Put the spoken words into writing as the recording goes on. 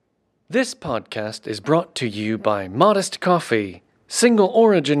This podcast is brought to you by Modest Coffee, single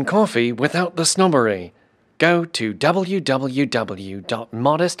origin coffee without the snobbery. Go to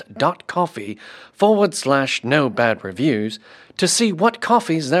www.modest.coffee/no bad reviews to see what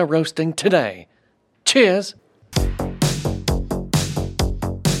coffees they're roasting today. Cheers!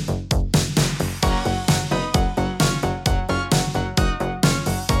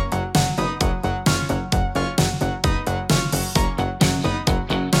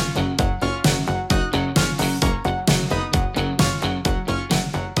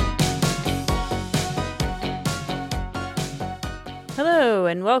 Hello,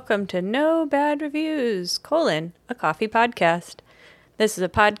 and welcome to No Bad Reviews, a coffee podcast. This is a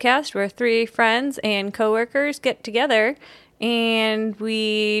podcast where three friends and coworkers get together and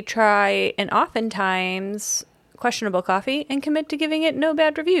we try an oftentimes questionable coffee and commit to giving it no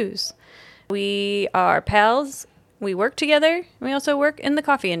bad reviews. We are pals, we work together, and we also work in the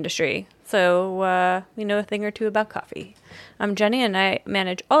coffee industry. So we know a thing or two about coffee. I'm Jenny, and I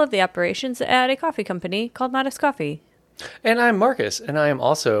manage all of the operations at a coffee company called Modest Coffee. And I'm Marcus, and I am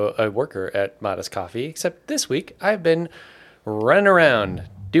also a worker at Modest Coffee, except this week I've been running around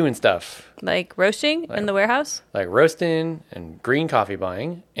doing stuff. Like roasting in the warehouse? Like roasting and green coffee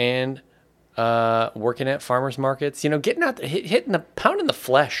buying and working at farmers markets. You know, getting out, pounding the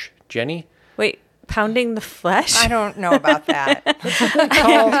flesh, Jenny. Wait, pounding the flesh? I don't know about that.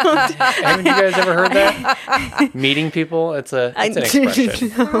 Haven't you guys ever heard that? Meeting people? It's an expression.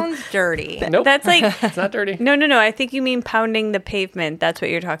 Sounds dirty. Nope. That's like... It's not dirty. No. I think you mean pounding the pavement. That's what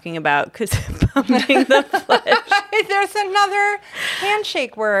you're talking about, because pounding the flesh. There's another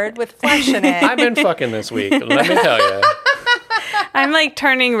handshake word with flesh in it. I've been fucking this week, let me tell you. I'm like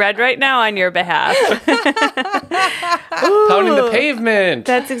turning red right now on your behalf. Pounding the pavement.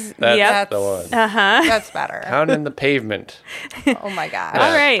 That's the one. That's better. Pounding the pavement. Oh my God.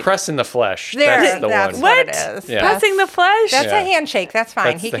 All right. Pressing the flesh. That's the what one. it is. Yeah. Pressing the flesh? That's Yeah. a handshake. That's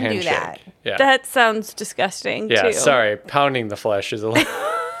fine. That's He the can do that. handshake. Yeah. That sounds disgusting, Yeah, too. sorry. Pounding the flesh is a little...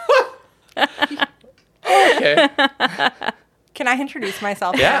 Okay. Can I introduce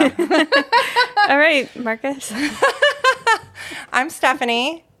myself? Yeah. All right, Marcus. I'm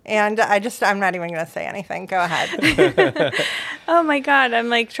Stephanie, and I'm not even going to say anything. Go ahead. Oh, my God. I'm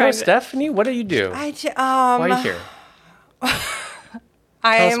like trying to... Stephanie, what do you do? Why are you here?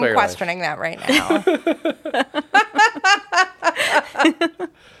 I us am about your questioning that right now.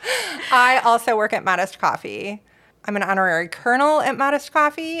 I also work at Modest Coffee. I'm an honorary colonel at Modest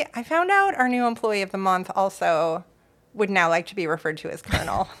Coffee. I found out our new employee of the month also would now like to be referred to as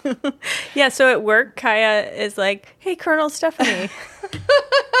Colonel. Yeah, so at work, Kaya is like, hey, Colonel Stephanie.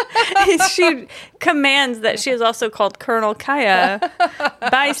 She commands that she is also called Colonel Kaya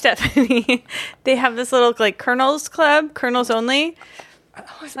by Stephanie. They have this little like Colonel's Club, Colonels only. Oh,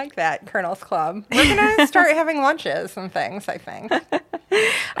 I like that, Colonel's Club. We're going to start having lunches and things, I think.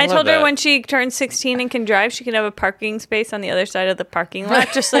 I told her that. when she turns 16 and can drive, she can have a parking space on the other side of the parking lot,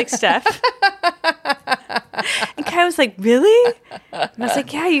 just like Steph. And Kai was like, really? And I was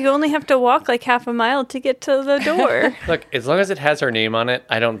like, yeah, you only have to walk like half a mile to get to the door. Look, as long as it has her name on it,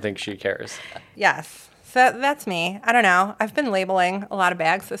 I don't think she cares. Yes. So that's me. I don't know. I've been labeling a lot of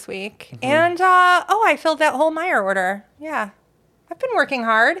bags this week. Mm-hmm. And, I filled that whole Meijer order. Yeah. I've been working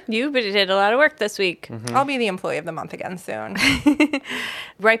hard. You did a lot of work this week. Mm-hmm. I'll be the employee of the month again soon.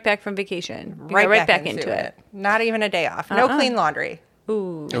 Right back from vacation. Right back into it. Not even a day off. No clean laundry.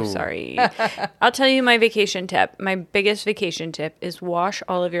 Ooh, sorry. I'll tell you my vacation tip. My biggest vacation tip is wash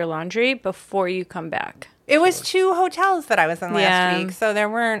all of your laundry before you come back. It was 2 hotels that I was in last Yeah. week, so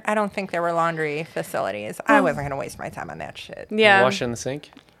I don't think there were laundry facilities. I wasn't going to waste my time on that shit. Yeah. Wash in the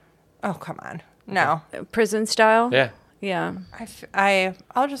sink? Oh, come on. No. Prison style? Yeah. Yeah.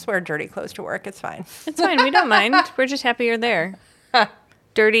 I'll just wear dirty clothes to work. It's fine. It's fine. We don't mind. We're just happy you're there.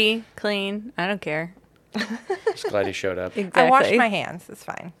 Dirty, clean. I don't care. Just glad you showed up. Exactly. I washed my hands. It's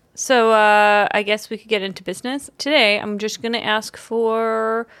fine. So I guess we could get into business. Today, I'm just going to ask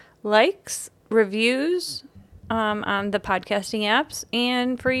for likes, reviews on the podcasting apps,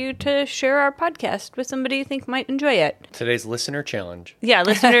 and for you to share our podcast with somebody you think might enjoy it. Today's listener challenge. Yeah,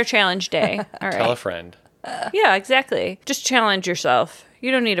 listener challenge day. All right. Tell a friend. Yeah, exactly. Just challenge yourself.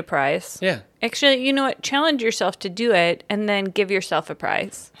 You don't need a prize. Yeah. Actually, you know what? Challenge yourself to do it and then give yourself a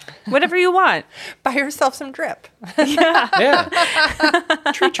prize. Whatever you want. Buy yourself some drip. Yeah.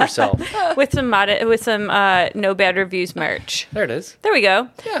 Treat yourself. With some no bad reviews merch. There it is. There we go.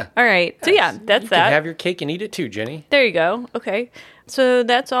 Yeah. All right. So yeah, that's You that. can have your cake and eat it too, Jenny. There you go. Okay. So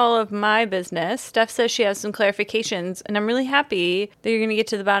that's all of my business. Steph says she has some clarifications, and I'm really happy that you're going to get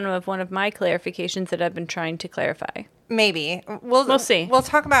to the bottom of one of my clarifications that I've been trying to clarify. Maybe. We'll see. We'll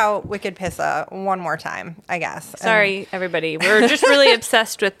talk about Wicked Pissa one more time, I guess. Sorry, everybody. We're just really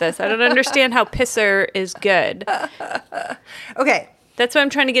obsessed with this. I don't understand how pisser is good. Okay. That's what I'm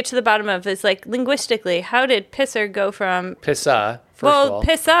trying to get to the bottom of, is like linguistically, how did pisser go from... Pissa, first of all.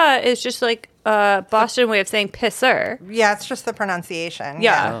 Pissa is just like a Boston way of saying pisser. Yeah, it's just the pronunciation.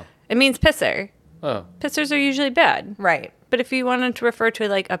 Yeah. Oh. It means pisser. Oh. Pissers are usually bad. Right. But if you wanted to refer to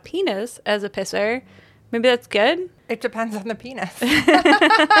like a penis as a pisser, maybe that's good. It depends on the penis.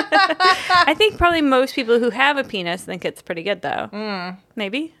 I think probably most people who have a penis think it's pretty good, though.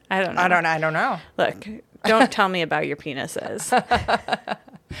 Maybe? I don't know. I don't know. Look, don't tell me about your penises.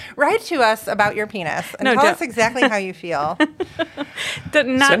 Write to us about your penis and tell us exactly how you feel. Not Send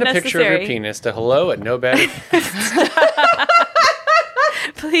a necessary. picture of your penis to hello@nobad.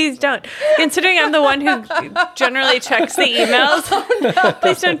 Please don't. Considering I'm the one who generally checks the emails,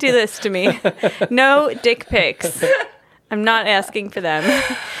 please don't do this to me. No dick pics. I'm not asking for them.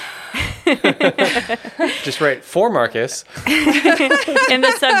 Just write for Marcus. In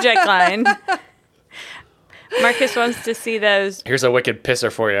the subject line. Marcus wants to see those. Here's a wicked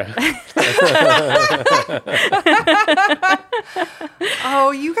pisser for you.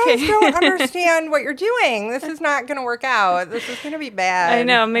 Oh, you guys don't understand what you're doing. This is not going to work out. This is going to be bad. I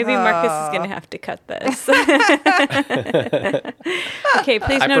know. Maybe Marcus is going to have to cut this. Okay,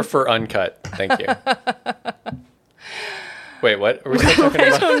 please I no. prefer uncut. Thank you. Wait, what? Are we still talking I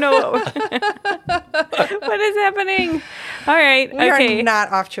about? don't know what is happening. All right. We Okay. are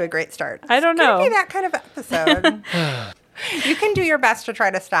not off to a great start. I don't It's gonna know. be that kind of episode. You can do your best to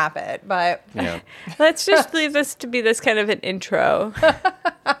try to stop it, but Yeah. Let's just leave this to be this kind of an intro.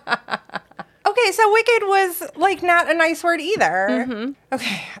 okay. So wicked was like not a nice word either.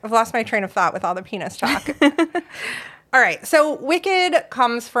 Okay, I've lost my train of thought with all the penis talk. All right, so wicked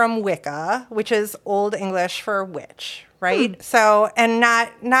comes from Wicca, which is Old English for witch, right? So, and not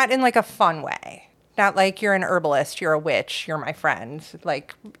in like a fun way. Not like you're an herbalist, you're a witch, you're my friend.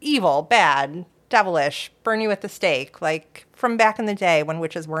 Like evil, bad, devilish, burn you at the stake. Like from back in the day when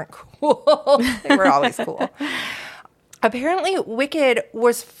witches weren't cool. They were always cool. Apparently, wicked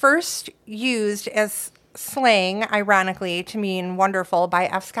was first used as slang, ironically, to mean wonderful by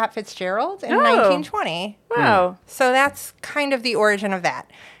F. Scott Fitzgerald in 1920. Wow. So that's kind of the origin of that.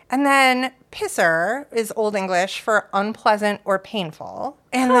 And then pisser is Old English for unpleasant or painful.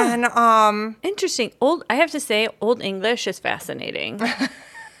 And then Interesting. I have to say, Old English is fascinating.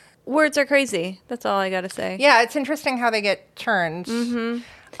 Words are crazy. That's all I got to say. yeah, it's interesting how they get turned.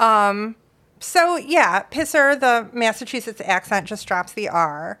 So yeah, pisser, the Massachusetts accent just drops the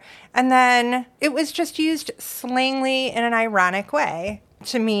R. And then it was just used slangily in an ironic way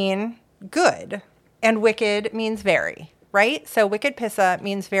to mean good. And wicked means very, right? So wicked pissa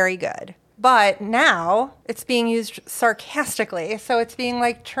means very good. But now it's being used sarcastically. So it's being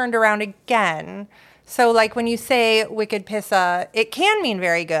like turned around again. So like when you say wicked pissa, it can mean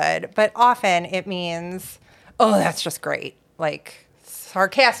very good, but often it means, oh, that's just great. Like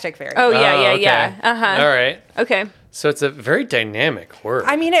sarcastic very Oh, good. yeah. Okay. Uh-huh. All right. Okay. So it's a very dynamic word.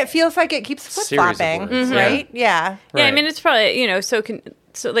 I mean, it feels like it keeps Series of flip-flopping, words, right? Yeah. Yeah, I Right. mean, it's probably,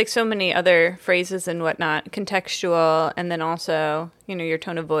 so like so many other phrases and whatnot, contextual, and then also, your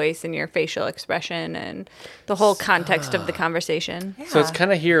tone of voice and your facial expression and the whole context of the conversation. So it's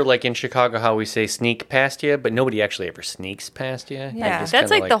kind of here, like in Chicago, how we say sneak past you, but nobody actually ever sneaks past you. They Yeah. just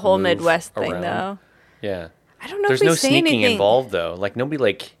That's kinda, like the whole move Midwest thing, around. though. Yeah. I don't know There's if we no say sneaking anything. involved, though. Like,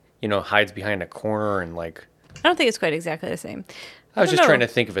 nobody, hides behind a corner and, like... I don't think it's quite exactly the same. I was don't just know. trying to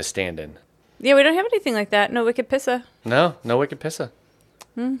think of a stand-in. Yeah, we don't have anything like that. No wicked pissa. No wicked pissa.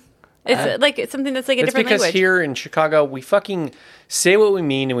 It's something that's like a It's different because language. here in Chicago, we fucking say what we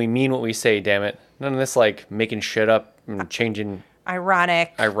mean and we mean what we say, damn it. None of this, making shit up and changing...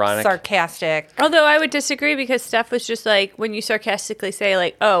 Ironic, sarcastic. Although I would disagree because Steph was just like, when you sarcastically say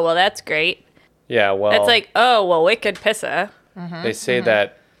like, oh, well, that's great. Yeah, well... That's like, oh, well, wicked pissa. They say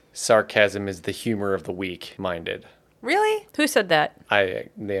that sarcasm is the humor of the weak-minded. Really? Who said that? The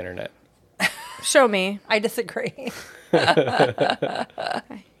internet. Show me. I disagree. All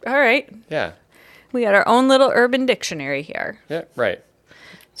right. Yeah. We got our own little urban dictionary here. Yeah, right.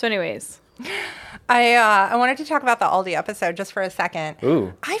 So anyways. I wanted to talk about the Aldi episode just for a second.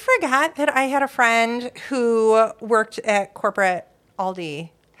 Ooh. I forgot that I had a friend who worked at corporate Aldi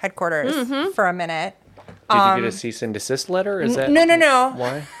headquarters for a minute. Did you get a cease and desist letter? Is that No.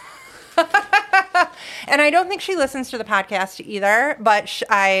 why? And I don't think she listens to the podcast either, but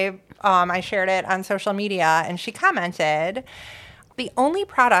I shared it on social media and she commented the only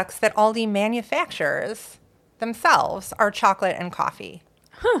products that Aldi manufactures themselves are chocolate and coffee,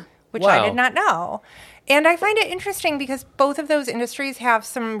 which I Wow. did not know. And I find it interesting because both of those industries have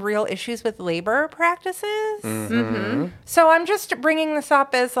some real issues with labor practices. So I'm just bringing this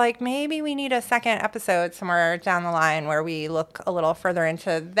up as like maybe we need a second episode somewhere down the line where we look a little further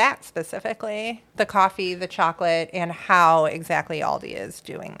into that specifically, the coffee, the chocolate, and how exactly Aldi is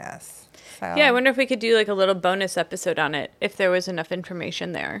doing this. So, Yeah, I wonder if we could do like a little bonus episode on it if there was enough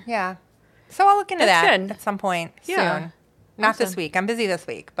information there. Yeah. So I'll look into That's that good. at some point Yeah. soon. Not this Awesome. week. I'm busy this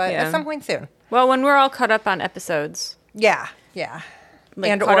week, but Yeah. at some point soon. Well, when we're all caught up on episodes. Yeah.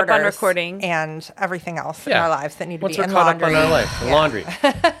 Like and caught up on orders recording. and everything else in Yeah. our lives that need to Once be we're in caught laundry. up on our life, and laundry.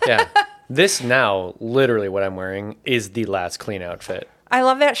 Yeah. This now, literally what I'm wearing, is the last clean outfit. I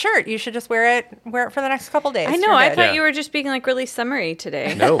love that shirt. You should just wear it for the next couple days. I know. You're I good. thought Yeah. you were just being like really summery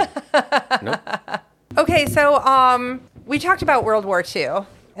today. No. No. Okay, so we talked about World War II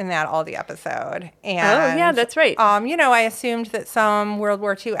in that Aldi episode. And, yeah, that's right. I assumed that some World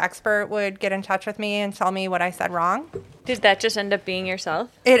War II expert would get in touch with me and tell me what I said wrong. Did that just end up being yourself?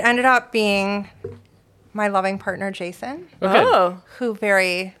 It ended up being my loving partner, Jason, Okay. Oh. who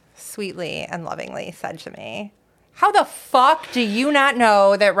very sweetly and lovingly said to me, how the fuck do you not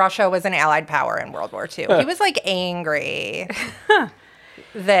know that Russia was an allied power in World War II? He was like angry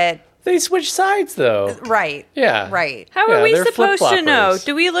that, They switched sides, though. right. Yeah. Right. How are Yeah, we they're supposed to know? flip-floppers.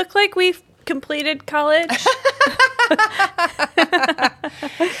 Do we look like we've completed college?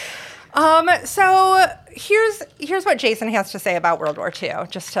 So here's what Jason has to say about World War II,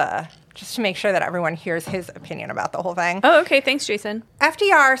 just to make sure that everyone hears his opinion about the whole thing. Oh, okay. Thanks, Jason.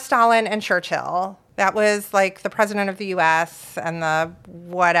 FDR, Stalin, and Churchill. That was like the president of the U.S. and the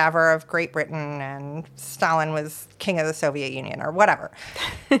whatever of Great Britain, and Stalin was king of the Soviet Union or whatever.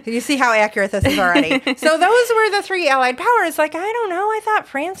 You see how accurate this is already. So those were the three allied powers. Like, I don't know. I thought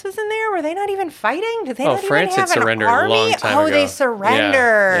France was in there. Were they not even fighting? Did they not France even had have an surrendered a army? long time oh, ago. they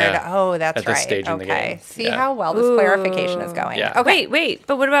surrendered. Yeah, yeah. Oh, that's At this right. stage in the okay. game. See Yeah. how well this clarification is going. Yeah. Okay. Wait.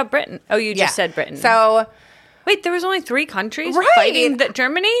 But what about Britain? Oh, you Yeah. just said Britain. So wait, there was only 3 countries Right. fighting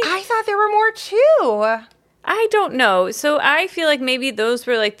Germany? I thought there were more too. I don't know. So I feel like maybe those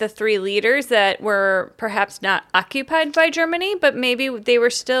were like the 3 leaders that were perhaps not occupied by Germany, but maybe they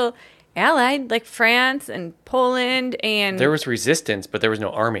were still allied, like France and Poland and... There was resistance, but there was no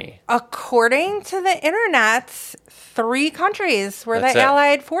army. According to the internet, 3 countries were That's the it.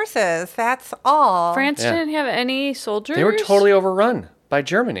 Allied forces. That's all. France Yeah. didn't have any soldiers? They were totally overrun by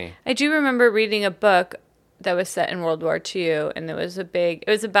Germany. I do remember reading a book that was set in World War II, and it was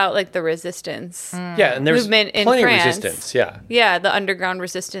about like the resistance. Yeah, and there's Movement in plenty France. of resistance. Yeah. Yeah, the underground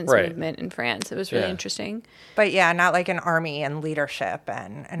resistance Right. movement in France. It was really Yeah. interesting. But yeah, not like an army and leadership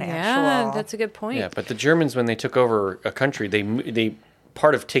and an Yeah, actual. that's a good point. Yeah, but the Germans, when they took over a country, they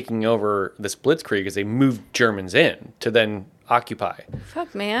part of taking over this blitzkrieg is they moved Germans in to then occupy.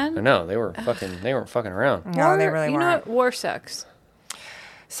 Fuck, man. I know they weren't fucking around. No, they War- really you weren't. know what? War sucks.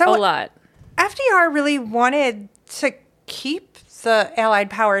 So A lot. FDR really wanted to keep the Allied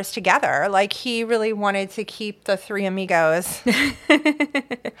powers together. Like, he really wanted to keep the 3 amigos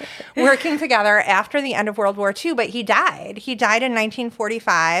working together after the end of World War II, but he died. He died in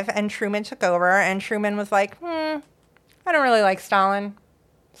 1945, and Truman took over, and Truman was like, I don't really like Stalin,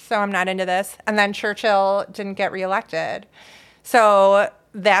 so I'm not into this. And then Churchill didn't get reelected. So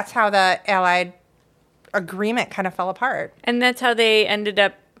that's how the Allied agreement kind of fell apart. And that's how we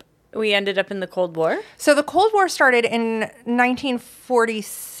ended up in the Cold War. So the Cold War started in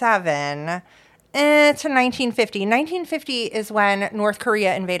 1947 to 1950. 1950 is when North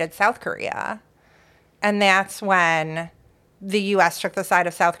Korea invaded South Korea. And that's when the U.S. took the side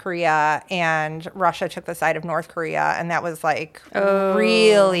of South Korea and Russia took the side of North Korea. And that was like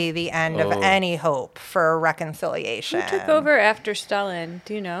really the end of any hope for reconciliation. Who took over after Stalin?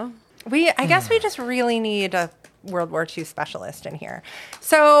 Do you know? I guess we just really need a World War II specialist in here.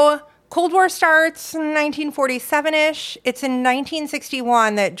 So Cold War starts in 1947-ish. It's in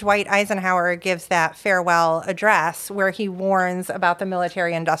 1961 that Dwight Eisenhower gives that farewell address where he warns about the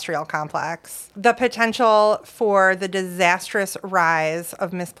military-industrial complex. The potential for the disastrous rise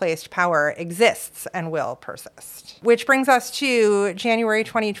of misplaced power exists and will persist. Which brings us to January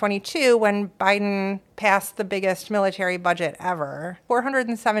 2022 when Biden passed the biggest military budget ever.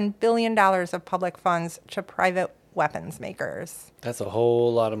 $407 billion of public funds to private weapons makers. That's a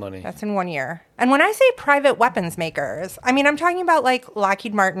whole lot of money. That's in 1 year. And when I say private weapons makers, I mean, I'm talking about like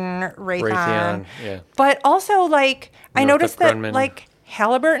Lockheed Martin, Raytheon. Yeah. But also like, I Northrop noticed that Grumman. like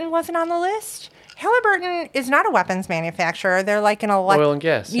Halliburton wasn't on the list. Halliburton is not a weapons manufacturer. They're like an Oil and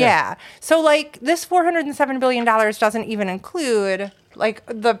gas. Yeah. So like this $407 billion doesn't even include like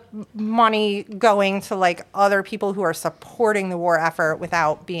the money going to like other people who are supporting the war effort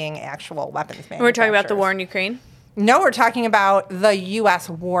without being actual weapons manufacturers. We're talking about the war in Ukraine? No, we're talking about the U.S.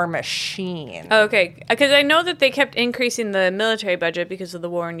 war machine. Okay, because I know that they kept increasing the military budget because of the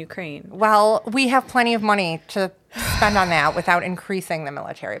war in Ukraine. Well, we have plenty of money to spend on that without increasing the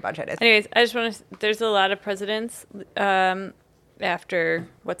military budget. Anyways, I just want to... There's a lot of presidents after...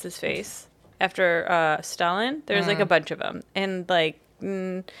 What's his face? After Stalin. There's like a bunch of them. And like,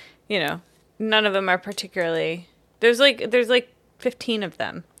 you know, none of them are particularly... There's like 15 of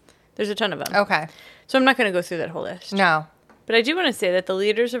them. There's a ton of them. Okay. So I'm not going to go through that whole list. No. But I do want to say that the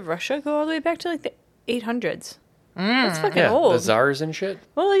leaders of Russia go all the way back to like the 800s. That's fucking old. The czars and shit.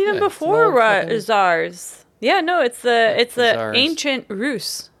 Well, even before czars. Yeah, no, it's the czars. ancient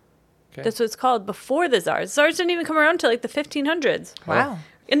Rus. Okay. That's what it's called. Before the czars. Czars didn't even come around till like the 1500s. Wow.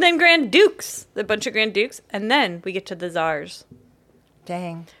 And then Grand Dukes. The bunch of Grand Dukes. And then we get to the czars.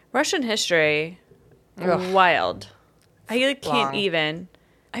 Dang. Russian history, Ugh. wild. I like, Long. can't even.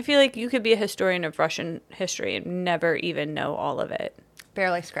 I feel like you could be a historian of Russian history and never even know all of it.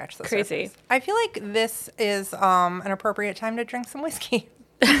 Barely scratched the Crazy. surface. I feel like this is an appropriate time to drink some whiskey.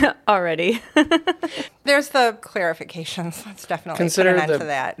 Already. There's the clarifications. Let's definitely Consider put an end to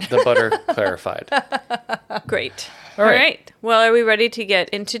that. the butter clarified. Great. All All right. right. Well, are we ready to get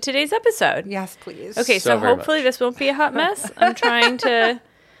into today's episode? Yes, please. Okay, So so very hopefully much. this won't be a hot mess. I'm trying to...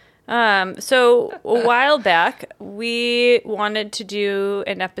 So a while back, we wanted to do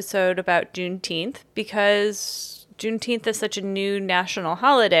an episode about Juneteenth because Juneteenth is such a new national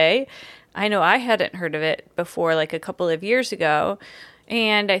holiday. I know I hadn't heard of it before, like a couple of years ago.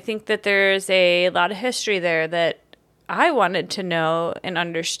 And I think that there's a lot of history there that I wanted to know and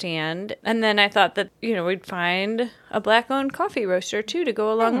understand. And then I thought that, you know, we'd find a Black-owned coffee roaster, too, to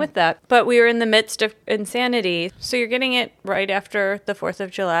go along with that. But we were in the midst of insanity. So you're getting it right after the 4th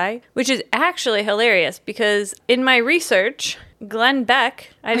of July, which is actually hilarious because in my research, Glenn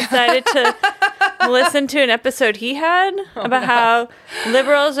Beck, I decided to listen to an episode he had about how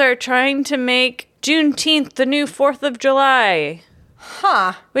liberals are trying to make Juneteenth the new 4th of July.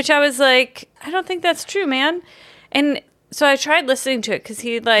 Huh. Which I was like, I don't think that's true, man. And so I tried listening to it because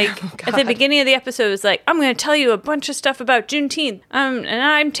he, like, at the beginning of the episode was like, I'm going to tell you a bunch of stuff about Juneteenth. And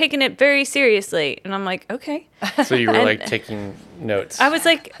I'm taking it very seriously. And I'm like, okay. So you were like taking notes. I was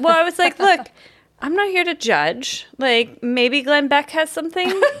like, look, I'm not here to judge. Like, maybe Glenn Beck has something.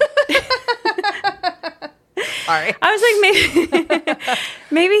 Sorry. I was like,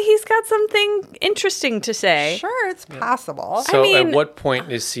 maybe he's got something interesting to say. Sure, it's possible. So I mean- at what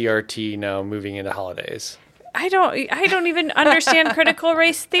point is CRT now moving into holidays? I don't even understand critical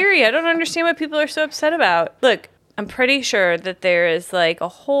race theory. I don't understand what people are so upset about. Look, I'm pretty sure that there is like a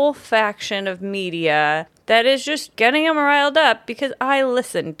whole faction of media that is just getting him riled up because I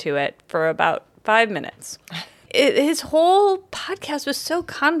listened to it for about 5 minutes. His whole podcast was so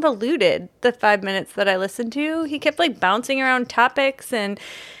convoluted, the 5 minutes that I listened to. He kept like bouncing around topics and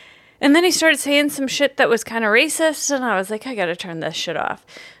then he started saying some shit that was kind of racist and I was like, I gotta turn this shit off.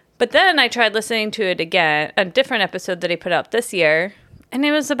 But then I tried listening to it again, a different episode that he put out this year, and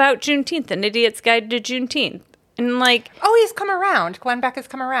it was about Juneteenth, An Idiot's Guide to Juneteenth. And like... Oh, he's come around. Glenn Beck has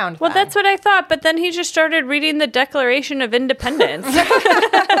come around. Well, then. that's what I thought, but then he just started reading the Declaration of Independence. And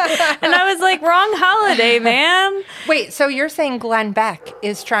I was like, wrong holiday, man. Wait, so you're saying Glenn Beck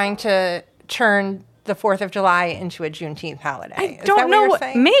is trying to turn the 4th of July into a Juneteenth holiday? I Is don't that know. what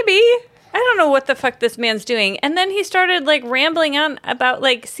you're saying? Maybe. I don't know what the fuck this man's doing. And then he started like rambling on about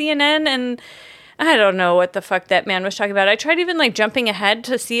like CNN and I don't know what the fuck that man was talking about. I tried even like jumping ahead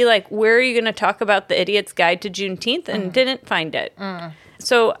to see like where are you going to talk about the Idiot's Guide to Juneteenth and didn't find it.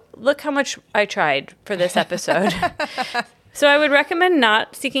 So look how much I tried for this episode. So I would recommend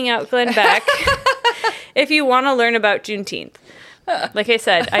not seeking out Glenn Beck if you want to learn about Juneteenth. Like I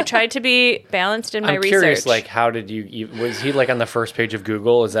said, I tried to be balanced in my research. I'm curious, like, how did you, was he like on the first page of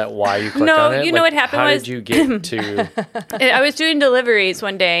Google? Is that why you clicked on it? No, you know Like, what happened how was... did you get to... I was doing deliveries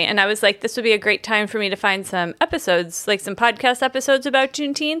one day, and I was like, this would be a great time for me to find some episodes, like some podcast episodes about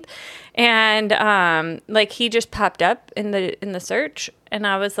Juneteenth. And like he just popped up in the search, and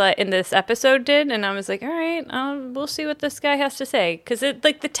I was like, and this episode did, and I was like, all right, we'll see what this guy has to say, because it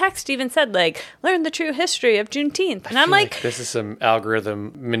like the text even said like, learn the true history of Juneteenth, and I'm like, this is some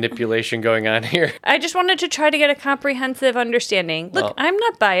algorithm manipulation going on here. I just wanted to try to get a comprehensive understanding. Look, Well, I'm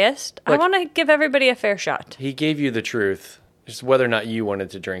not biased. I look- want to give everybody a fair shot. He gave you the truth, just whether or not you wanted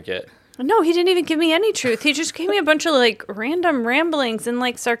to drink it. No, he didn't even give me any truth. He just gave me a bunch of like random ramblings and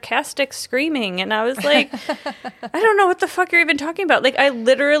like sarcastic screaming. And I was like, I don't know what the fuck you're even talking about. Like, I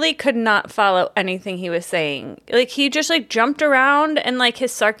literally could not follow anything he was saying. Like, he just like jumped around, and like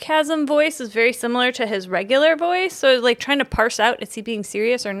his sarcasm voice is very similar to his regular voice. So I was like trying to parse out, is he being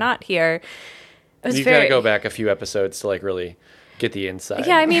serious or not here? You've got to go back a few episodes to like really get the insight.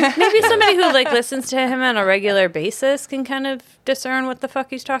 Yeah, I mean, maybe somebody who like listens to him on a regular basis can kind of discern what the fuck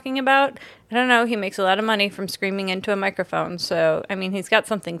he's talking about. I don't know. He makes a lot of money from screaming into a microphone, so I mean, he's got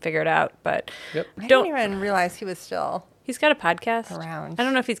something figured out. But I didn't even realize he was still. He's got a podcast around. I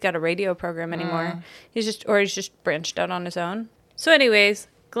don't know if he's got a radio program anymore. He's just branched out on his own. So, anyways,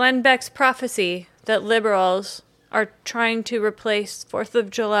 Glenn Beck's prophecy that liberals are trying to replace 4th of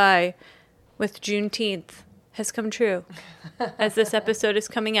July with Juneteenth has come true, as this episode is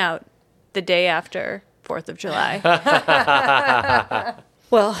coming out the day after 4th of July.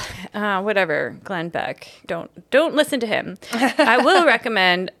 Well, whatever, Glenn Beck. Don't listen to him. I will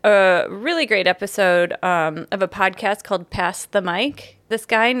recommend a really great episode of a podcast called Pass the Mic. This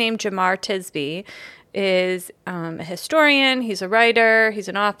guy named Jamar Tisby is a historian. He's a writer. He's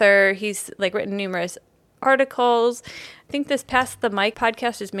an author. He's like written numerous articles. I think this Pass the Mic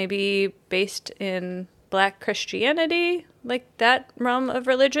podcast is maybe based in Black Christianity, like that realm of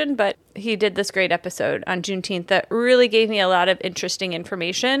religion, but he did this great episode on Juneteenth that really gave me a lot of interesting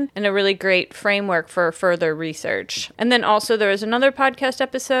information and a really great framework for further research. And then also there was another podcast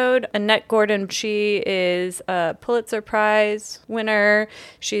episode, Annette Gordon. She is a Pulitzer Prize winner.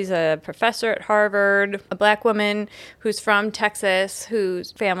 She's a professor at Harvard, a Black woman who's from Texas,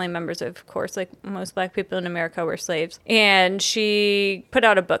 whose family members, of course, like most Black people in America, were slaves. And she put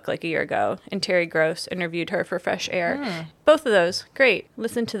out a book like a year ago, and Terry Gross interviewed her for Fresh Air. Both of those, great.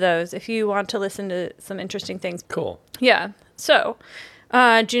 Listen to those if you want to listen to some interesting things. Cool. Yeah. So,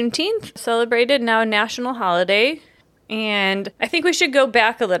 Juneteenth, celebrated, now a national holiday. And I think we should go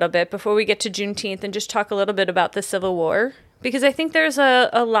back a little bit before we get to Juneteenth and just talk a little bit about the Civil War. Because I think there's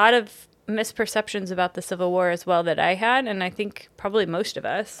a lot of misperceptions about the Civil War as well that I had, and I think probably most of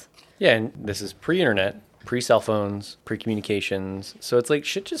us. Yeah, and this is pre-internet, pre-cell phones, pre-communications. So it's like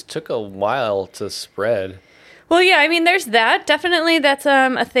shit just took a while to spread. Well, yeah, I mean, there's that. Definitely that's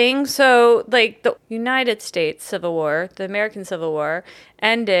a thing. So, like, the United States Civil War, the American Civil War,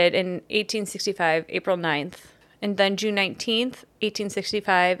 ended in 1865, April 9th. And then June 19th,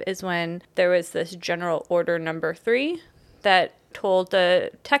 1865, is when there was this General Order Number 3 that told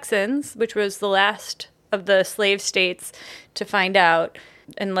the Texans, which was the last of the slave states to find out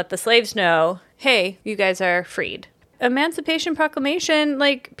and let the slaves know, hey, you guys are freed. Emancipation Proclamation,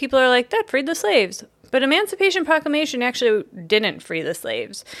 like, people are like, that freed the slaves. But Emancipation Proclamation actually didn't free the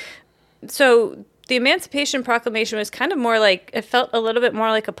slaves. So the Emancipation Proclamation was kind of more like, it felt a little bit more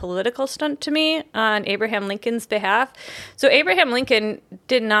like a political stunt to me on Abraham Lincoln's behalf. So Abraham Lincoln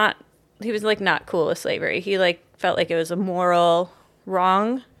he was like not cool with slavery. He like felt like it was a moral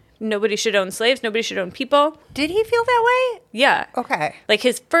wrong. Nobody should own slaves. Nobody should own people. Did he feel that way? Yeah. Okay. Like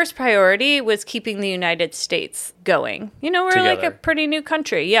his first priority was keeping the United States going. You know, we're Together. like a pretty new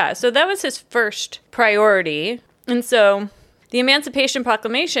country. Yeah. So that was his first priority. And so the Emancipation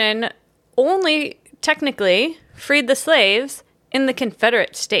Proclamation only technically freed the slaves in the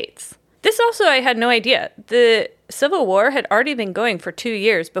Confederate States. This also, I had no idea. The Civil War had already been going for 2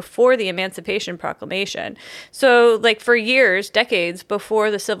 years before the Emancipation Proclamation. So, like, for years, decades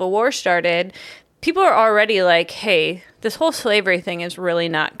before the Civil War started, people are already like, hey, this whole slavery thing is really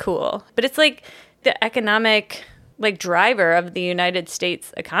not cool. But it's like the economic, like, driver of the United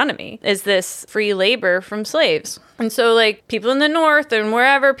States economy is this free labor from slaves. And so, like, people in the North and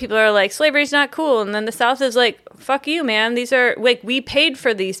wherever, people are like, slavery's not cool. And then the South is like, fuck you, man. These are, like, we paid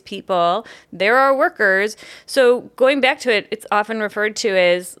for these people. They're our workers. So going back to it, it's often referred to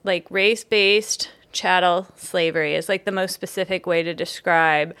as, like, race-based chattel slavery is, like, the most specific way to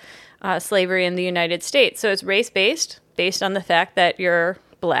describe slavery in the United States. So it's race-based, based on the fact that you're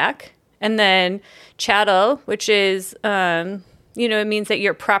Black. And then chattel, which is, it means that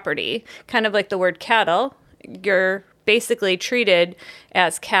you're property, kind of like the word cattle. You're basically treated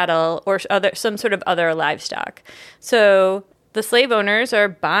as cattle or some sort of other livestock. So the slave owners are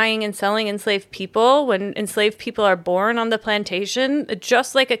buying and selling enslaved people. When enslaved people are born on the plantation,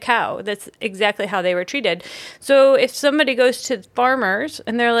 just like a cow. That's exactly how they were treated. So if somebody goes to farmers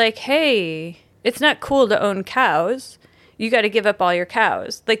and they're like, hey, it's not cool to own cows, you got to give up all your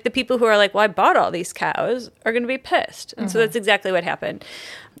cows. Like, the people who are like, well, I bought all these cows are going to be pissed. And so that's exactly what happened.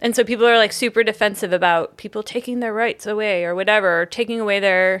 And so people are like super defensive about people taking their rights away or whatever, or taking away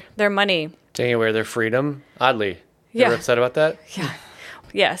their money. Taking away their freedom. Oddly. Yeah. You're upset about that? Yeah.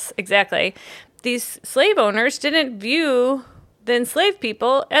 Yes, exactly. These slave owners didn't view the enslaved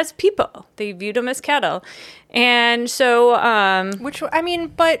people as people. They viewed them as cattle. And so... which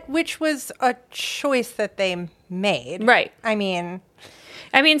was a choice that they made. Right. I mean,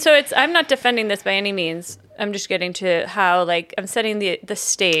 so I'm not defending this by any means. I'm just getting to how, like, I'm setting the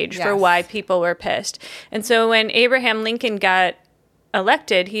stage for why people were pissed. And so when Abraham Lincoln got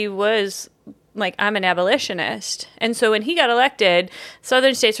elected, he was like, I'm an abolitionist. And so when he got elected,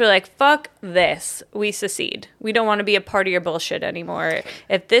 southern states were like, fuck this. We secede. We don't want to be a part of your bullshit anymore.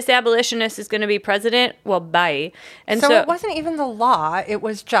 If this abolitionist is going to be president, well, bye. And so it wasn't even the law. It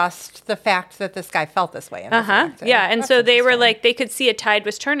was just the fact that this guy felt this way. Yeah. And so they were like, they could see a tide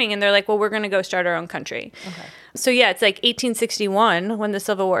was turning, and they're like, well, we're going to go start our own country. Okay. So, yeah, it's like 1861 when the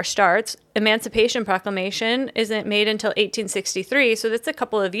Civil War starts. Emancipation Proclamation isn't made until 1863, so that's a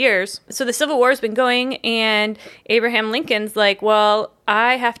couple of years. So the Civil War has been going, and Abraham Lincoln's like, well,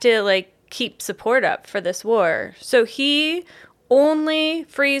 I have to, like, keep support up for this war. So he only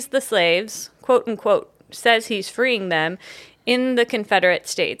frees the slaves, quote unquote, says he's freeing them in the Confederate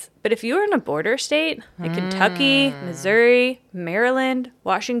States. But if you're in a border state, like Kentucky, Missouri, Maryland,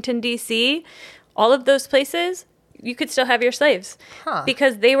 Washington, D.C., all of those places, you could still have your slaves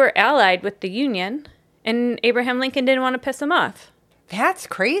because they were allied with the Union, and Abraham Lincoln didn't want to piss them off. That's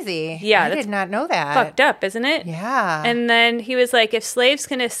crazy. Yeah. I did not know that. Fucked up, isn't it? Yeah. And then he was like, if slaves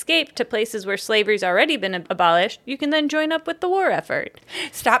can escape to places where slavery's already been abolished, you can then join up with the war effort.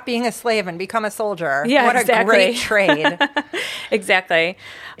 Stop being a slave and become a soldier. Yeah, what exactly. a great trade. Exactly.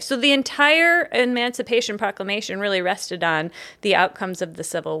 So the entire Emancipation Proclamation really rested on the outcomes of the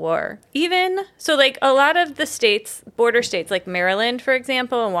Civil War. So like a lot of the states, border states like Maryland, for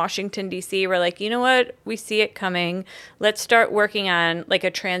example, and Washington, D.C. were like, you know what? We see it coming. Let's start working on like a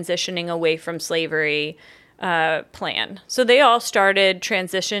transitioning away from slavery plan. So they all started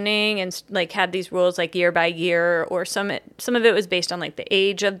transitioning and like had these rules like year by year, or some of it was based on like the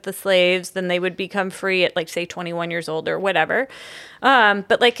age of the slaves. Then they would become free at like say 21 years old or whatever.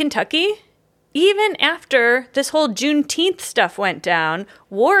 But like Kentucky, even after this whole Juneteenth stuff went down,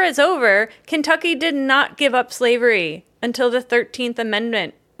 war is over. Kentucky did not give up slavery until the 13th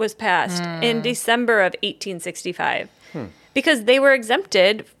Amendment was passed in December of 1865. Because they were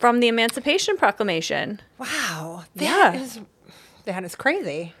exempted from the Emancipation Proclamation. Wow. That is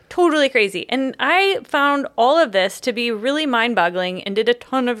crazy. Totally crazy. And I found all of this to be really mind-boggling and did a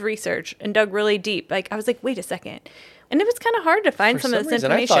ton of research and dug really deep. Like, I was like, wait a second. And it was kind of hard to find some of this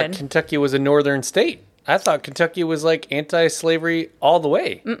information. I thought Kentucky was a northern state. I thought Kentucky was like anti-slavery all the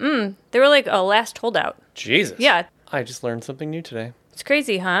way. They were like a last holdout. Jesus. Yeah. I just learned something new today. It's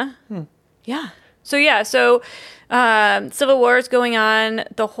crazy, huh? Yeah. So Civil War is going on.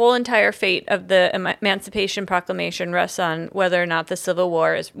 The whole entire fate of the Emancipation Proclamation rests on whether or not the Civil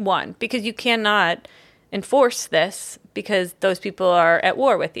War is won, because you cannot enforce this because those people are at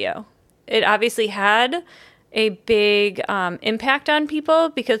war with you. It obviously had a big impact on people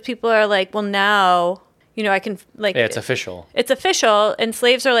because people are like, well, now, I can like... Yeah, it's official. It's official. And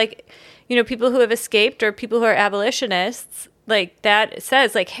slaves are like, people who have escaped or people who are abolitionists, like that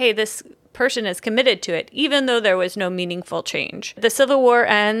says like, hey, this person is committed to it, even though there was no meaningful change. The Civil War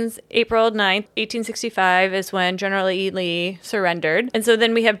ends April 9th, 1865 is when General E. Lee surrendered. And so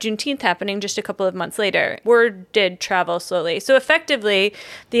then we have Juneteenth happening just a couple of months later. Word did travel slowly. So effectively,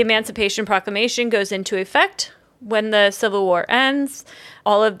 the Emancipation Proclamation goes into effect when the Civil War ends.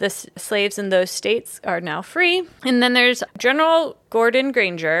 All of the slaves in those states are now free. And then there's General Gordon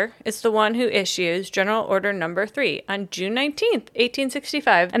Granger is the one who issues General Order Number 3 on June 19th,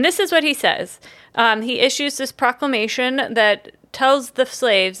 1865. And this is what he says. He issues this proclamation that tells the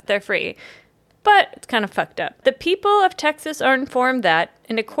slaves they're free. But it's kind of fucked up. The people of Texas are informed that,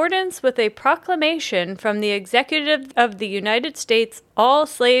 in accordance with a proclamation from the Executive of the United States, all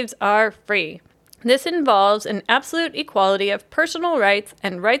slaves are free. This involves an absolute equality of personal rights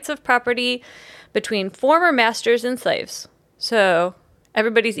and rights of property between former masters and slaves. So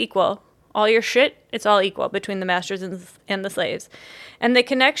everybody's equal. All your shit, it's all equal between the masters and the slaves. And the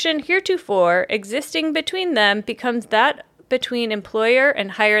connection heretofore existing between them becomes that between employer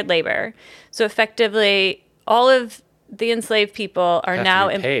and hired labor. So effectively, all of the enslaved people are now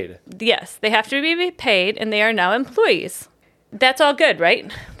paid. Yes, they have to be paid, and they are now employees. That's all good,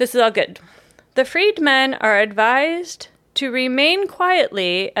 right? This is all good. The freedmen are advised to remain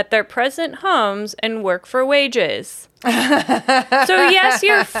quietly at their present homes and work for wages. So yes,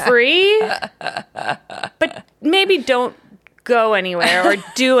 you're free, but maybe don't go anywhere or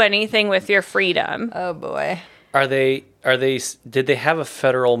do anything with your freedom. Oh boy. Are they did they have a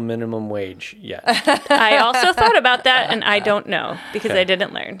federal minimum wage yet? I also thought about that, and I don't know because Okay. I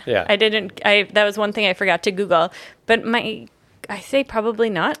didn't learn. Yeah. That was one thing I forgot to Google. But I say probably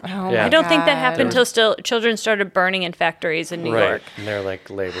not. Oh Yeah. my I don't think that God. happened until children started burning in factories in New Right. York. And they're like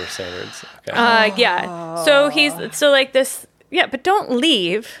labor standards. Okay. Yeah. So like this. Yeah, but don't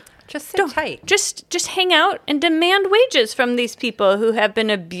leave. Just sit tight. Just hang out and demand wages from these people who have been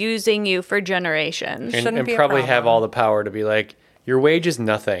abusing you for generations. and shouldn't be a probably have problem. all the power to be like, your wage is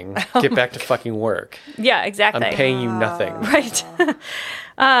nothing. Get back to fucking work. Yeah, exactly. I'm paying you nothing. Right.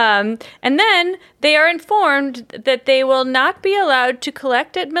 And then they are informed that they will not be allowed to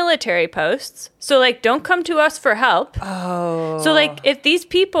collect at military posts. So, like, don't come to us for help. Oh. So, like, if these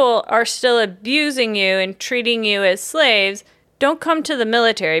people are still abusing you and treating you as slaves, don't come to the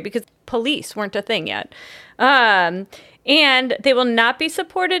military because police weren't a thing yet. And they will not be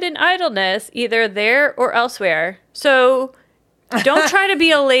supported in idleness either there or elsewhere. So don't try to be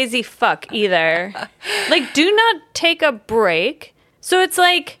a lazy fuck either. Like, do not take a break. So it's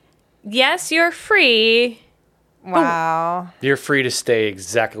like, yes, you're free. Wow. You're free to stay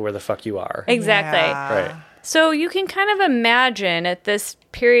exactly where the fuck you are. Exactly. Yeah. Right. So you can kind of imagine at this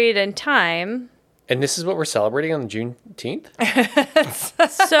period in time. And this is what we're celebrating on Juneteenth?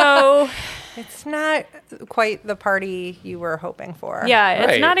 So It's not quite the party you were hoping for. yeah, it's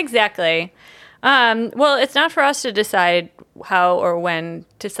Right. not exactly. Well, it's not for us to decide how or when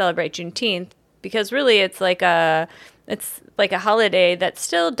to celebrate Juneteenth because really it's like a holiday that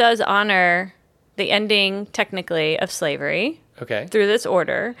still does honor the ending technically of slavery Okay. through this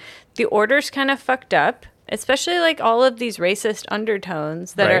order. The order's kind of fucked up, especially like all of these racist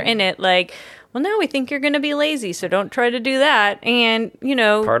undertones that are Right. in it. Like, well, now we think you're going to be lazy, so don't try to do that. And, you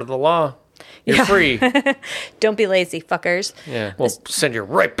know, Part of the law. You're free. don't be lazy, fuckers. Yeah. We'll send you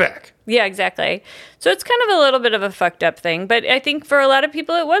right back. Yeah, exactly. So it's kind of a little bit of a fucked up thing, but I think for a lot of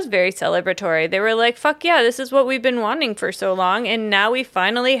people it was very celebratory. They were like, fuck yeah, this is what we've been wanting for so long, and now we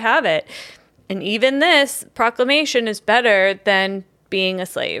finally have it. And even this proclamation is better than being a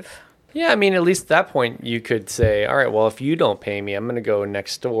slave. Yeah, I mean, at least at that point, you could say, all right, well, if you don't pay me, I'm going to go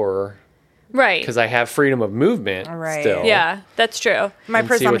next door Right. because I have freedom of movement Right. still. Yeah, that's true. My And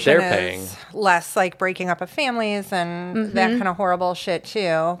see what presumption they're paying. is less like breaking up of families and that kind of horrible shit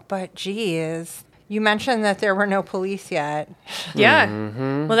too. But geez, you mentioned that there were no police yet. Yeah.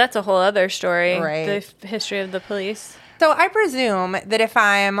 Mm-hmm. Well, that's a whole other story. Right. The history of the police. So I presume that if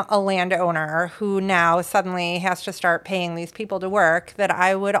I'm a landowner who now suddenly has to start paying these people to work, that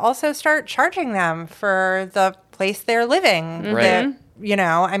I would also start charging them for the place they're living. Right. That, you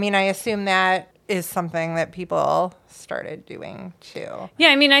know, I mean, I assume that is something that people started doing too. Yeah,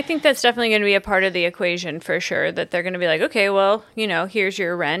 I mean, I think that's definitely going to be a part of the equation for sure, that they're going to be like, okay, well, you know, here's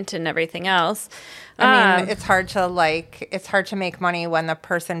your rent and everything else. I mean, it's hard to make money when the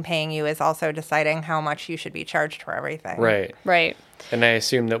person paying you is also deciding how much you should be charged for everything. Right. Right. And I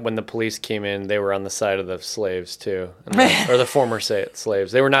assume that when the police came in, they were on the side of the slaves too, or the former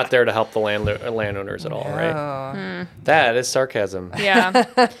slaves. They were not there to help the landowners at all, right? That is sarcasm.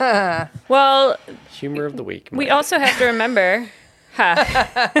 Yeah. Well, Humor of the week. we Mike. also have to remember.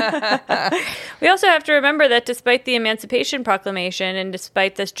 We also have to remember that despite the Emancipation Proclamation and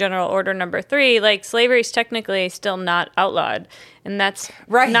despite this General Order Number 3, like slavery is technically still not outlawed. And that's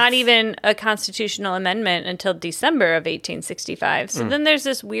Right. not even a constitutional amendment until December of 1865. So then there's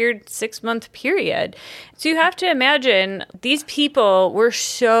this weird 6-month period. So you have to imagine these people were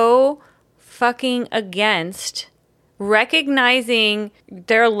so fucking against recognizing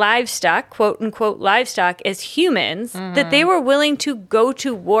their livestock, quote unquote livestock, as humans, that they were willing to go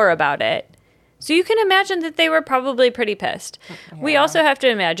to war about it. So you can imagine that they were probably pretty pissed. We also have to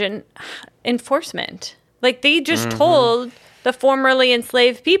imagine enforcement. Like they just told the formerly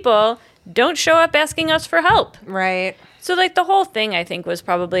enslaved people, don't show up asking us for help. Right. So, like, the whole thing, I think, was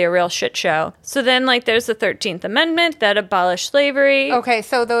probably a real shit show. So then, like, there's the 13th Amendment that abolished slavery. Okay,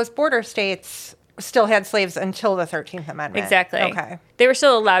 so those border states still had slaves until the 13th Amendment. Exactly. Okay. They were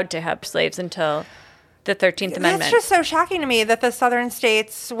still allowed to have slaves until the 13th Amendment. That's just so shocking to me that the southern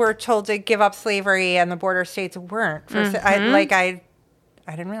states were told to give up slavery and the border states weren't. I didn't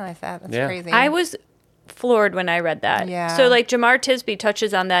realize that. That's Yeah. crazy. I was floored when I read that. Yeah. So, like, Jamar Tisby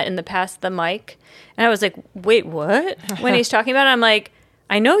touches on that in the Pass the Mic. And I was like, wait, what? When he's talking about it, I'm like,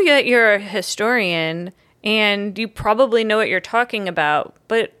 I know that you're a historian and you probably know what you're talking about,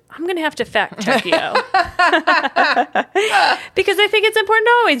 but I'm going to have to fact check you. Because I think it's important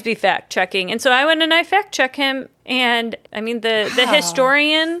to always be fact checking. And so I went and I fact check him. And I mean, the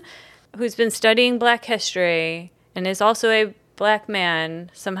historian who's been studying Black history and is also a black man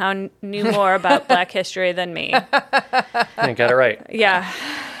somehow knew more about black history than me. I got it right. Yeah.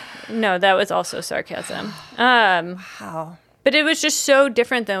 No, that was also sarcasm. Wow. But it was just so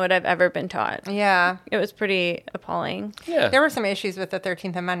different than what I've ever been taught. Yeah. It was pretty appalling. Yeah. There were some issues with the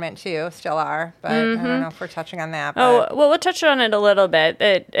 13th Amendment, too. Still are. But I don't know if we're touching on that. But. Oh, well, we'll touch on it a little bit.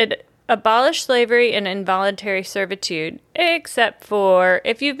 It abolished slavery and involuntary servitude, except for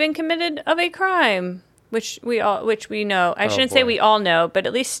if you've been committed of a crime, which we know. I shouldn't say we all know, but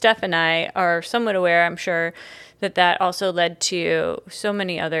at least Steph and I are somewhat aware, I'm sure, that also led to so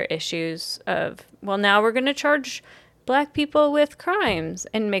many other issues of, well, now we're going to charge black people with crimes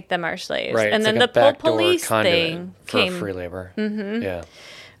and make them our slaves. Right. And then like the police thing came. For free labor. Mm-hmm.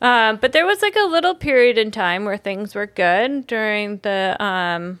 Yeah. But there was like a little period in time where things were good during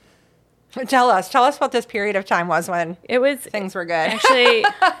the... Tell us what this period of time was when things were good. Actually,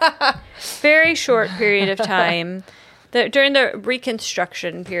 very short period of time. During the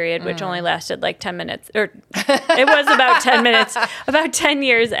Reconstruction period, which only lasted like 10 minutes, or it was about 10 minutes, about 10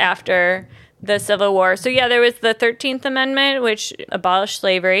 years after the Civil War. So yeah, there was the 13th Amendment, which abolished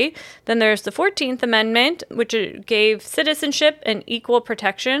slavery. Then there's the 14th Amendment, which gave citizenship and equal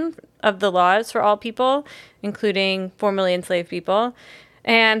protection of the laws for all people, including formerly enslaved people.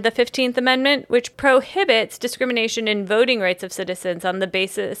 And the 15th Amendment, which prohibits discrimination in voting rights of citizens on the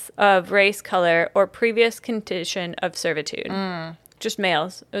basis of race, color, or previous condition of servitude. Just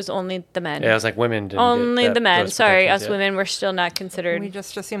males. It was only the men. Yeah, it was like women didn't only get the men. Sorry, us yet. women were still not considered. We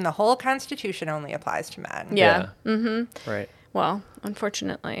just assume the whole Constitution only applies to men. Yeah. Mm-hmm. Right. Well,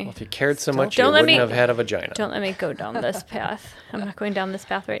 unfortunately. Well, if you cared so much, don't you let wouldn't me- have had a vagina. Don't let me go down this path. I'm not going down this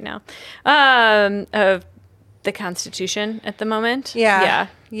path right now. Of the Constitution at the moment. Yeah.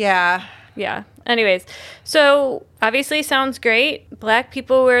 Anyways, so obviously sounds great. Black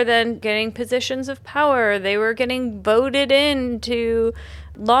people were then getting positions of power. They were getting voted into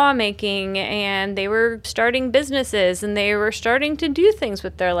lawmaking, and they were starting businesses, and they were starting to do things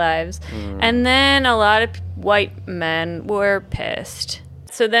with their lives. And then a lot of white men were pissed.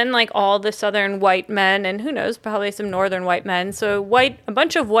 So then, like, all the southern white men, and who knows, probably some northern white men. So a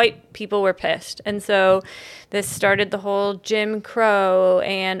bunch of white people were pissed. And so this started the whole Jim Crow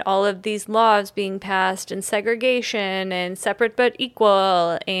and all of these laws being passed, and segregation and separate but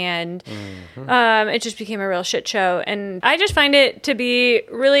equal. And it just became a real shit show. And I just find it to be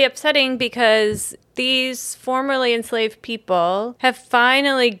really upsetting because these formerly enslaved people have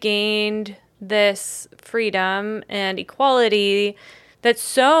finally gained this freedom and equality that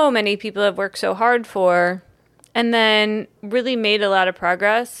so many people have worked so hard for, and then really made a lot of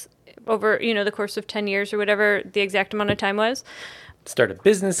progress over, the course of 10 years or whatever the exact amount of time was. Started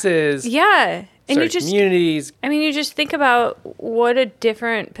businesses. Yeah. And started communities. You just think about what a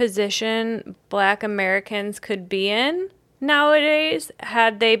different position Black Americans could be in nowadays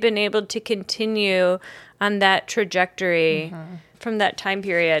had they been able to continue on that trajectory from that time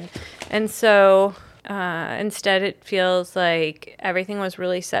period. And so... instead, it feels like everything was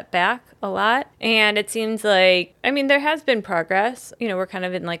really set back a lot. And it seems like, there has been progress. We're kind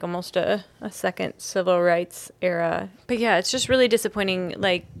of in like almost a second civil rights era. But yeah, it's just really disappointing,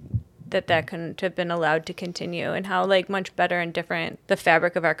 like, that couldn't have been allowed to continue, and how, like, much better and different the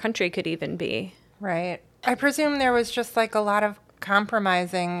fabric of our country could even be. Right. I presume there was just like a lot of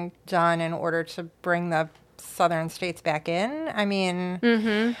compromising done in order to bring the southern states back in.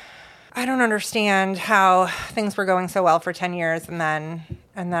 I don't understand how things were going so well for 10 years and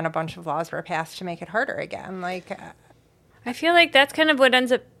then a bunch of laws were passed to make it harder again. Like, I feel like that's kind of what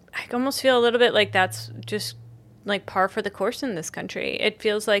ends up, I almost feel a little bit like that's just like par for the course in this country. It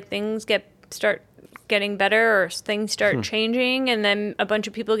feels like things start getting better, or things start changing, and then a bunch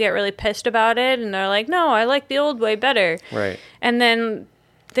of people get really pissed about it, and they're like, no, I like the old way better. Right. And then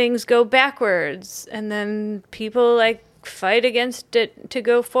things go backwards, and then people like fight against it to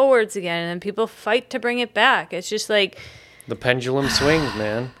go forwards again, and people fight to bring it back. It's just like the pendulum swings,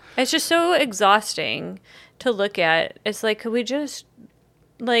 man. It's just so exhausting to look at. It's like, could we just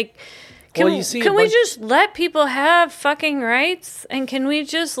like can we just let people have fucking rights, and can we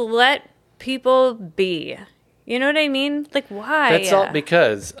just let people be? You know what I mean? Like, why? That's all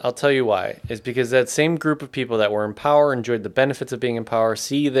because, I'll tell you why. It's because that same group of people that were in power, enjoyed the benefits of being in power,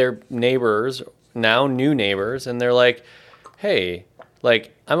 see their neighbors, now new neighbors, and they're like, hey,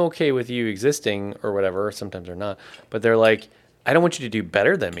 like, I'm okay with you existing or whatever. Sometimes they're not. But they're like, I don't want you to do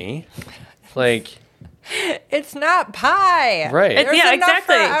better than me. Like, it's not pie. Right. There's enough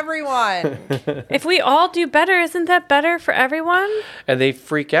exactly. for everyone. If we all do better, isn't that better for everyone? And they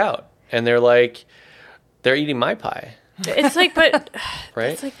freak out. And they're like, they're eating my pie. It's like, but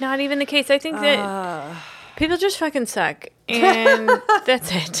right? it's like not even the case. I think that people just fucking suck. And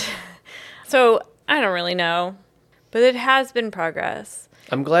that's it. So I don't really know, but it has been progress.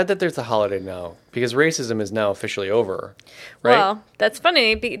 I'm glad that there's a holiday now because racism is now officially over, right? Well, that's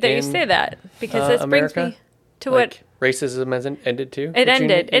funny that you say that because this brings America? me to what racism hasn't ended too. it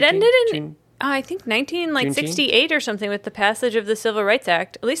ended. It ended in June? I think Juneteenth? 68 or something with the passage of the Civil Rights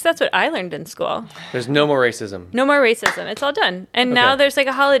Act. At least that's what I learned in school. There's no more racism. No more racism. It's all done. And now Okay. there's like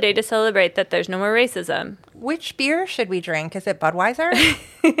a holiday to celebrate that there's no more racism. Which beer should we drink? Is it Budweiser?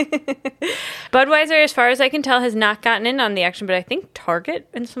 Budweiser, as far as I can tell, has not gotten in on the action, but I think Target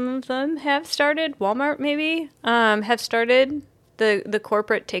and some of them have started. Walmart maybe have started. The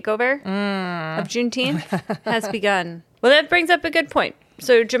corporate takeover of Juneteenth has begun. Well, that brings up a good point.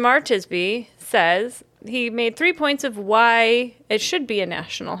 So Jamar Tisby says he made 3 points of why it should be a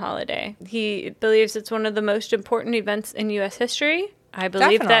national holiday. He believes it's one of the most important events in U.S. history. I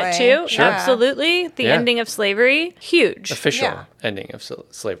believe that Definitely. too. Sure. Absolutely. The Yeah. ending of slavery, huge. Official Yeah. ending of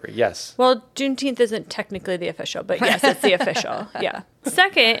slavery. Yes. Well, Juneteenth isn't technically the official, but yes, it's the official. Yeah.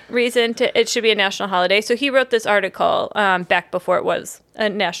 Second reason it should be a national holiday. So he wrote this article back before it was a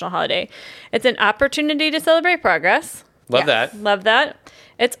national holiday. It's an opportunity to celebrate progress. Love Yes. that. Love that.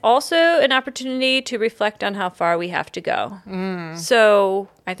 It's also an opportunity to reflect on how far we have to go. So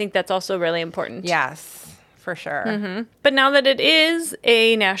I think that's also really important. Yes, for sure. But now that it is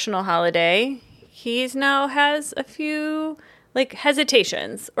a national holiday, he's now has a few like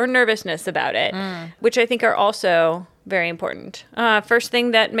hesitations or nervousness about it, which I think are also very important. First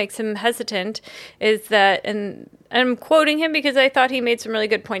thing that makes him hesitant is that, and I'm quoting him because I thought he made some really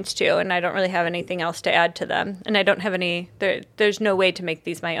good points too, and I don't really have anything else to add to them. And I don't have there's no way to make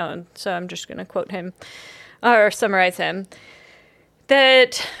these my own. So I'm just going to quote him or summarize him.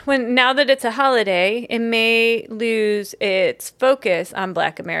 That now that it's a holiday, it may lose its focus on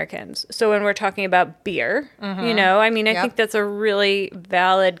Black Americans. So when we're talking about beer, I think that's a really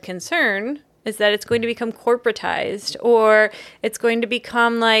valid concern, is that it's going to become corporatized, or it's going to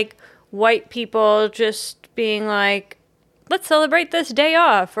become like white people just being like, let's celebrate this day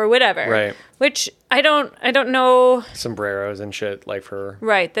off or whatever. Right. Which I don't know. Sombreros and shit like for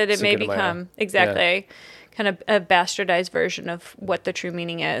Right. That it may Cinco de Mayo. become exactly kind of a bastardized version of what the true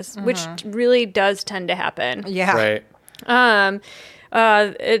meaning is, which really does tend to happen. Yeah. Right.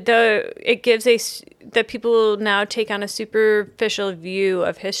 It gives that people now take on a superficial view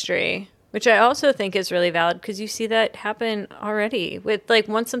of history, which I also think is really valid, because you see that happen already with like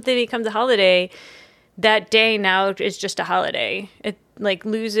once something becomes a holiday, that day now is just a holiday. It like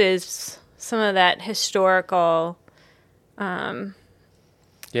loses some of that historical.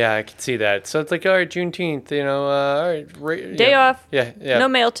 Yeah, I can see that. So it's like, all right, Juneteenth, all right. Day off. Yeah, yeah. No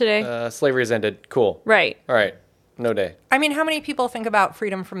mail today. Slavery has ended. Cool. Right. All right. No day. I mean, how many people think about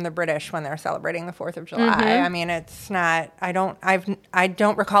freedom from the British when they're celebrating the 4th of July? I mean, it's not, I don't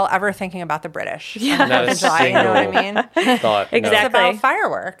recall ever thinking about the British on the Not 4th a of July, you know what I single mean? thought. no. Exactly. It's about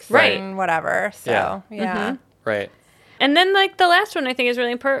fireworks Right. and whatever. So, yeah. Right. And then like the last one I think is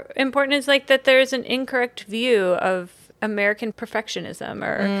really important is like that there's an incorrect view of American perfectionism,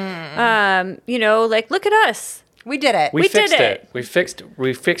 or, like, look at us. We did it. We did fixed it.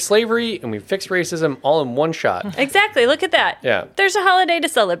 We fixed slavery and we fixed racism all in one shot. Exactly. Look at that. Yeah. There's a holiday to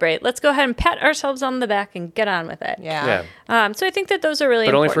celebrate. Let's go ahead and pat ourselves on the back and get on with it. Yeah. Yeah. So I think that those are really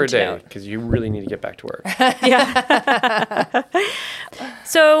But only important for a to day, note. because you really need to get back to work.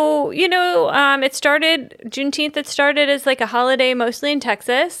 So, Juneteenth, it started as like a holiday mostly in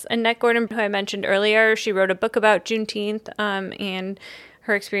Texas. Annette Gordon, who I mentioned earlier, she wrote a book about Juneteenth and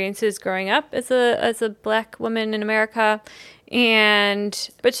her experiences growing up as a Black woman in America.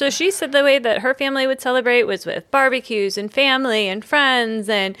 But so she said the way that her family would celebrate was with barbecues and family and friends,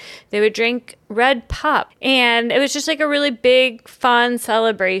 and they would drink red pop. And it was just like a really big, fun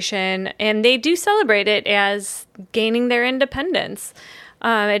celebration. And they do celebrate it as gaining their independence.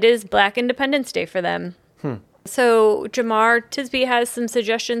 It is Black Independence Day for them. So Jamar Tisby has some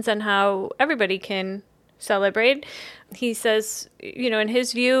suggestions on how everybody can celebrate. He says, in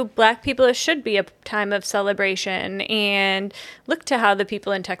his view, Black people, it should be a time of celebration, and look to how the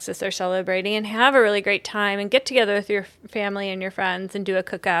people in Texas are celebrating and have a really great time and get together with your family and your friends and do a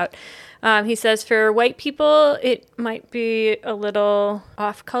cookout. He says for white people, it might be a little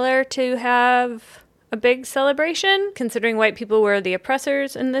off color to have a big celebration, considering white people were the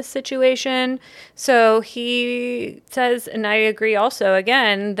oppressors in this situation. So he says, and I agree also,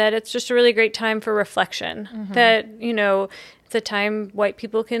 again, that it's just a really great time for reflection. That, it's a time white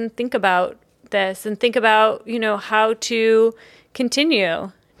people can think about this and think about, how to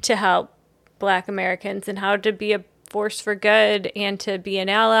continue to help Black Americans and how to be a force for good and to be an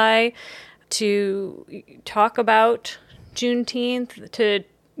ally, to talk about Juneteenth to,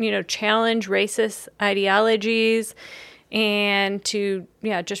 challenge racist ideologies and to,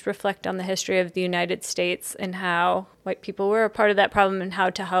 just reflect on the history of the United States and how white people were a part of that problem and how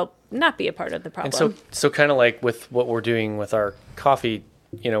to help not be a part of the problem. And so kind of like with what we're doing with our coffee,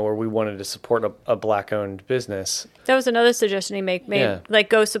 where we wanted to support a black-owned business. That was another suggestion he made, like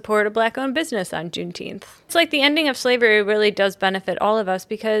go support a black-owned business on Juneteenth. It's like the ending of slavery really does benefit all of us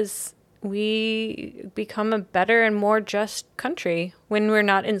because we become a better and more just country when we're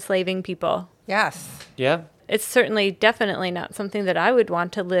not enslaving people. Yes. Yeah. It's certainly definitely not something that I would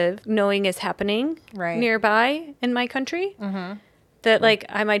want to live knowing is happening nearby in my country. Mm-hmm. That, like,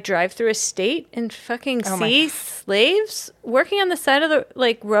 I might drive through a state and fucking see slaves working on the side of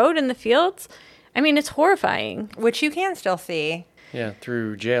the, road in the fields. I mean, it's horrifying. Which you can still see. Yeah,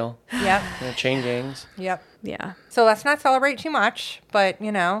 through jail. Yep. Chain gangs. Yep. Yeah. So let's not celebrate too much, but,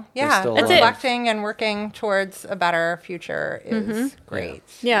 reflecting and working towards a better future is great.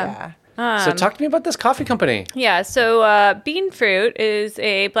 Yeah. So talk to me about this coffee company. Yeah, so BeanFruit is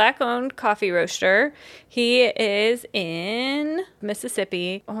a black-owned coffee roaster. He is in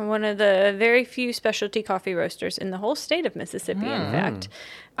Mississippi, one of the very few specialty coffee roasters in the whole state of Mississippi, in fact.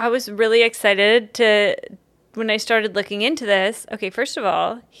 I was really excited when I started looking into this. Okay, first of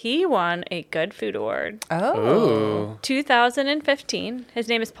all, he won a Good Food Award. Oh. 2015. His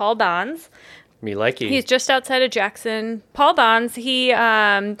name is Paul Bonds. Me likey. He's just outside of Jackson. Paul Bonds, he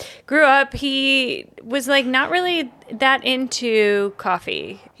grew up, he was not really that into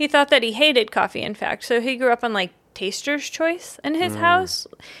coffee. He thought that he hated coffee, in fact. So he grew up on Taster's Choice in his house.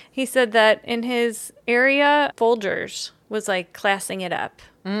 He said that in his area, Folgers was classing it up.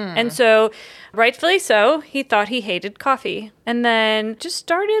 And so, rightfully so, he thought he hated coffee. And then just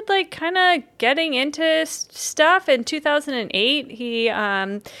started kind of getting into stuff. In 2008,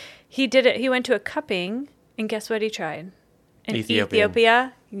 he did it. He went to a cupping, and guess what he tried? In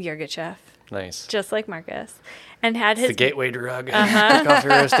Ethiopia, Yirgacheffe. Nice. Just like Marcus. And had his... It's the gateway drug. Coffee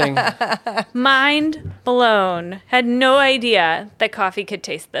roasting. Mind blown. Had no idea that coffee could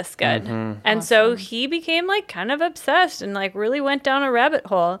taste this good. Mm-hmm. And so he became kind of obsessed and really went down a rabbit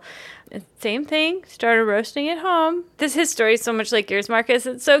hole. Same thing, started roasting at home. His story is so much like yours, Marcus.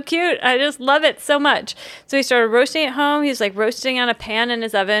 It's so cute. I just love it so much. So he started roasting at home. He was roasting on a pan in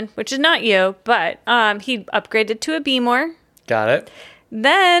his oven, which is not you, but he upgraded to a Beemore. Got it.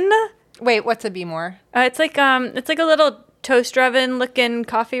 Then... Wait, what's a Beemore? It's like a little toaster oven looking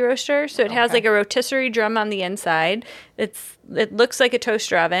coffee roaster. So it has a rotisserie drum on the inside. It looks like a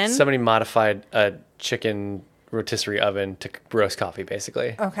toaster oven. Somebody modified a chicken rotisserie oven to roast coffee,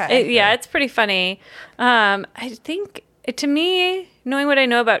 basically. Okay. It's pretty funny. I think, to me, knowing what I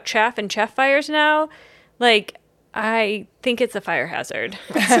know about chaff and chaff fires now, I think it's a fire hazard.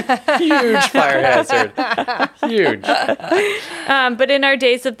 Huge fire hazard. Huge. But in our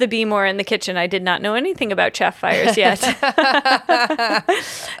days of the Beemore in the kitchen, I did not know anything about chaff fires yet.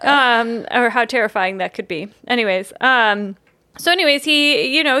 Or how terrifying that could be. Anyways,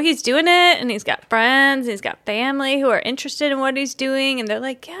 he's doing it, and he's got friends, and he's got family who are interested in what he's doing, and they're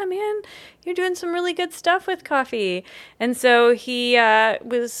like, yeah, man, you're doing some really good stuff with coffee. And so he he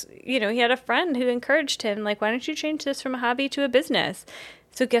had a friend who encouraged him, why don't you change this from a hobby to a business?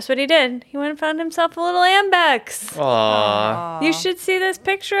 So guess what he did? He went and found himself a little Ambex. Aww. You should see this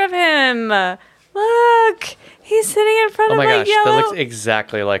picture of him. Look, he's sitting in front of my gosh, yellow. that looks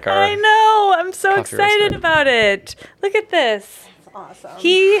exactly like our... I know. I'm so excited roaster. about it. Look at this. That's awesome.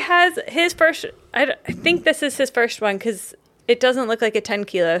 He has his first... I think this is his first one because it doesn't look like a 10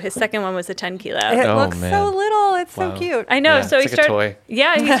 kilo. His second one was a 10 kilo. It looks man. so little. It's Wow. so cute. I know. Yeah, so it's he like a started... toy.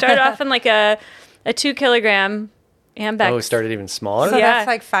 Yeah, he started off in a 2 kilogram Ambex. Oh, it started even smaller? So Yeah.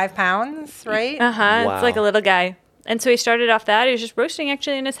 that's 5 pounds, right? Uh-huh. Wow. It's like a little guy. And so he started off that. He was just roasting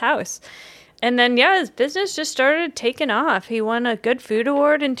actually in his house. And then, his business just started taking off. He won a Good Food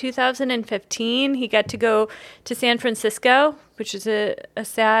Award in 2015. He got to go to San Francisco, which is a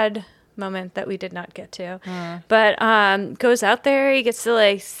sad moment that we did not get to. But goes out there. He gets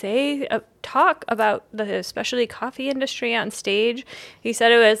to, talk about the specialty coffee industry on stage. He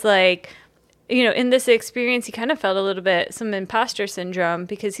said it was in this experience, he kind of felt a little bit some imposter syndrome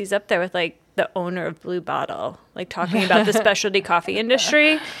because he's up there with the owner of Blue Bottle, talking about the specialty coffee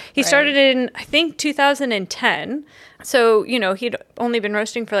industry. He started in, I think, 2010. So, he'd only been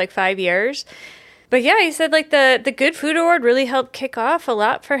roasting for 5 years. But yeah, he said the Good Food Award really helped kick off a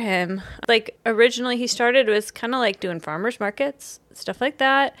lot for him. Originally he started was kind of doing farmers markets, stuff like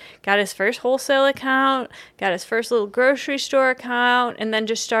that. Got his first wholesale account, got his first little grocery store account, and then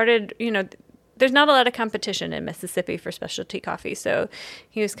just started, there's not a lot of competition in Mississippi for specialty coffee. So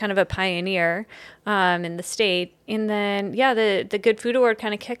he was kind of a pioneer in the state. And then, the Good Food Award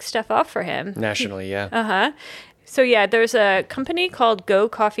kind of kicked stuff off for him. Nationally, yeah. Uh-huh. So, there's a company called Go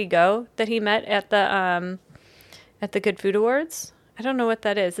Coffee Go that he met at the Good Food Awards. I don't know what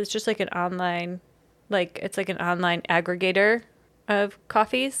that is. It's just like an online, it's like an online aggregator of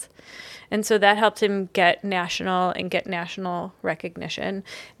coffees. And so that helped him get national recognition.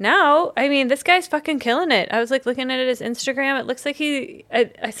 Now, I mean, this guy's fucking killing it. I was like looking at his Instagram. It looks like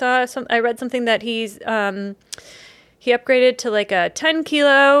I read something that he upgraded to like a 10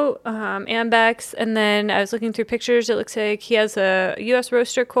 kilo Ambex. And then I was looking through pictures. It looks like he has a U.S.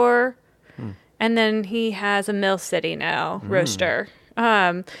 roaster core. And then he has a Mill City now roaster.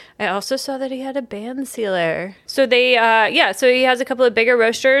 I also saw that he had a band sealer. So so he has a couple of bigger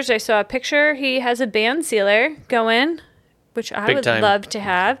roasters. I saw a picture. He has a band sealer going, which I would love to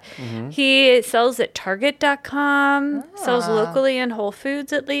have. He sells at Target.com, sells locally in Whole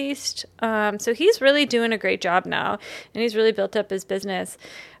Foods at least. So he's really doing a great job now, and he's really built up his business.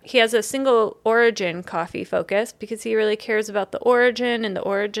 He has a single origin coffee focus because he really cares about the origin and the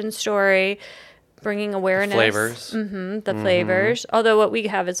origin story. Bringing awareness. Flavors. The flavors. Although what we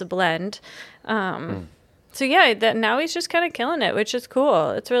have is a blend. So now he's just kind of killing it, which is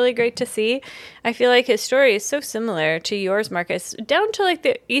cool. It's really great to see. I feel like his story is so similar to yours, Marcus, down to like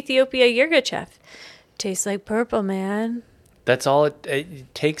the Ethiopia Yirgacheffe. Tastes like purple, man. That's all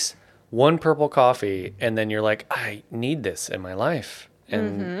it takes. One purple coffee, and then you're like, I need this in my life.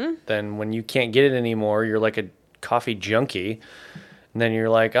 And then when you can't get it anymore, you're like a coffee junkie. And then you're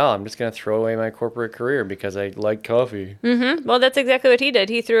like, oh, I'm just going to throw away my corporate career because I like coffee. Well, that's exactly what he did.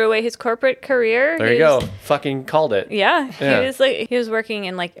 He threw away his corporate career. There you go. Fucking called it. Yeah. He was working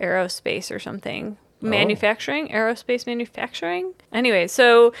in like aerospace or something. Aerospace manufacturing. Anyway,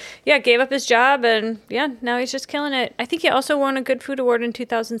 so gave up his job and now he's just killing it. I think he also won a Good Food Award in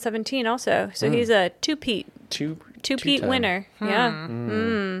 2017 also. So he's a two-peat winner. Yeah.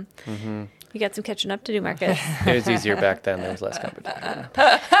 You got some catching up to do, Marcus. It was easier back then. There was less competition.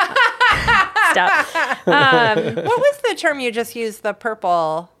 Stop. What was the term you just used, the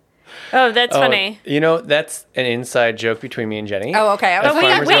purple? Oh, that's funny. That's an inside joke between me and Jenny. Oh, okay. We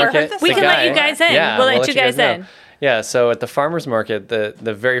can let you guys in. Yeah, we'll let you guys in. Yeah, so at the farmer's market,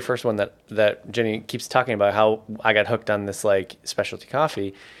 the very first one that Jenny keeps talking about, how I got hooked on this like specialty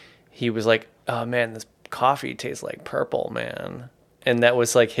coffee, he was like, oh man, this coffee tastes like purple, man. And that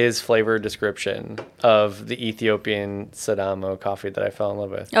was like his flavor description of the Ethiopian Sidamo coffee that I fell in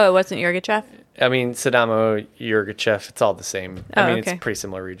love with. Oh, it wasn't Yirgacheffe? I mean, Sidamo, Yirgacheffe, it's all the same. Okay. It's pretty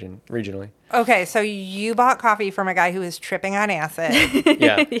similar regionally. Okay, so you bought coffee from a guy who was tripping on acid.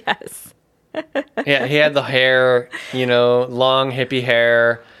 Yeah. Yes. Yeah, he had the hair, long hippie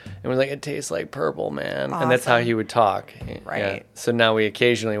hair. And was like, it tastes like purple, man. Awesome. And that's how he would talk. Right. Yeah. So now we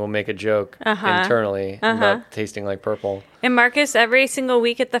occasionally will make a joke internally about tasting like purple. And Marcus, every single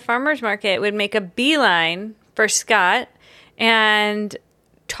week at the farmer's market, would make a beeline for Scott and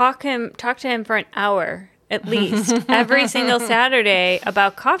talk to him for an hour at least every single Saturday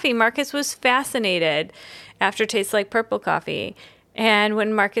about coffee. Marcus was fascinated after Tastes Like Purple coffee. And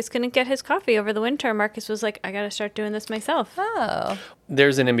when Marcus couldn't get his coffee over the winter, Marcus was like, I got to start doing this myself. Oh.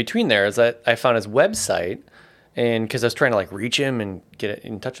 There's an in-between there. Is that I found his website, and because I was trying to like reach him and get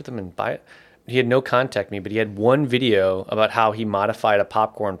in touch with him and buy it. He had no contact me, but he had one video about how he modified a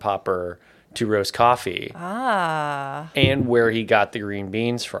popcorn popper to roast coffee. And where he got the green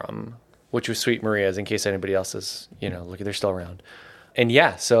beans from, which was Sweet Maria's, in case anybody else is, look, they're still around. And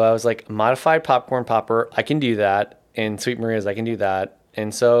so I was like, modified popcorn popper, I can do that. And Sweet Maria's, I can do that.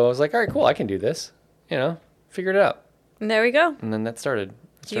 And so I was like, all right, cool, I can do this. Figured it out. And there we go. And then that started.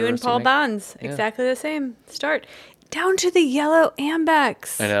 You and Paul Bonds, exactly the same start. Down to the yellow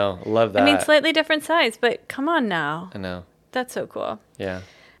Ambex. I know, love that. I mean, slightly different size, but come on now. I know. That's so cool. Yeah.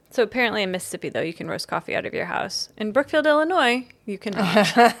 So apparently in Mississippi, though, you can roast coffee out of your house. In Brookfield, Illinois, you cannot.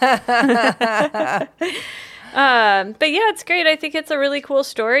 But it's great. I think it's a really cool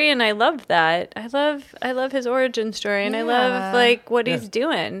story, and I love that. I love his origin story, and I love what he's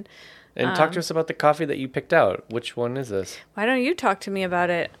doing. And talk to us about the coffee that you picked out. Which one is this? Why don't you talk to me about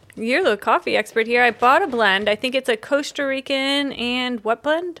it? You're the coffee expert here. I bought a blend. I think it's a Costa Rican and what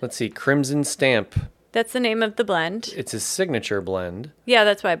blend? Let's see, Crimson Stamp. That's the name of the blend. It's his signature blend. Yeah,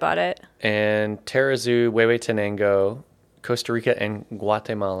 that's why I bought it. And Terrazú, Huehuetenango, Costa Rica, and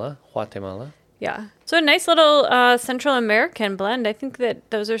Guatemala. Yeah. So a nice little Central American blend. I think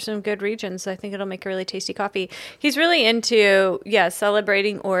that those are some good regions. I think it'll make a really tasty coffee. He's really into,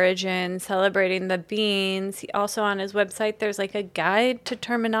 celebrating origin, celebrating the beans. He also on his website, there's like a guide to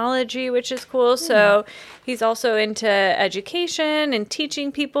terminology, which is cool. So he's also into education and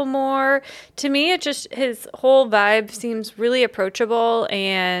teaching people more. To me, his whole vibe seems really approachable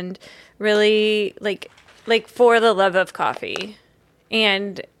and really like for the love of coffee.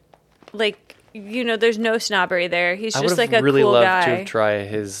 And there's no snobbery there. He's just like a really cool loved guy. to try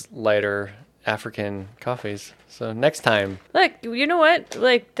his lighter African coffees. So next time. Look, you know what?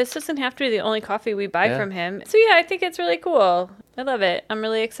 Like, this doesn't have to be the only coffee we buy from him. So I think it's really cool. I love it. I'm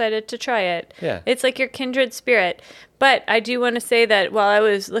really excited to try it. Yeah. It's like your kindred spirit. But I do want to say that while I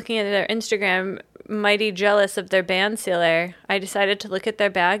was looking at their Instagram, mighty jealous of their band sealer, I decided to look at their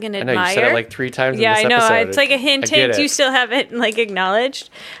bag and admire. I know, you said it like 3 times in this I know. episode. It's like a hint you still haven't acknowledged.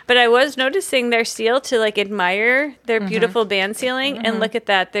 But I was noticing their seal to admire their beautiful band sealing. And look at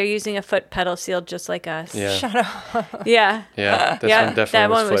that. They're using a foot pedal seal just like us. Yeah. Shut up. Yeah. Yeah, this one definitely that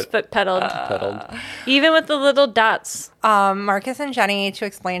one was foot pedaled. Even with the little dots. Marcus and Jenny, to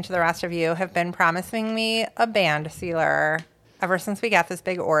explain to the rest of you, have been promising me a band sealer ever since we got this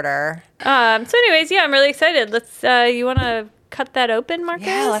big order. So anyways, I'm really excited. Let's, you want to cut that open, Marcus?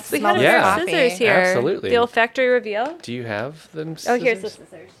 Yeah, let's we smell have the our coffee. scissors here. Absolutely. The olfactory reveal. Do you have them Oh, here's the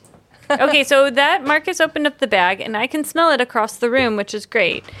scissors. Okay, so that Marcus opened up the bag, and I can smell it across the room, which is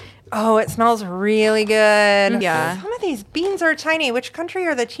great. Oh, it smells really good. Yeah. Some of these beans are tiny. Which country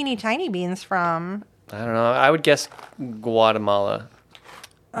are the teeny tiny beans from? I don't know. I would guess Guatemala.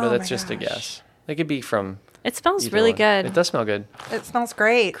 But Oh that's my just a gosh. guess. They could be from It smells either really one. good. It does smell good. It smells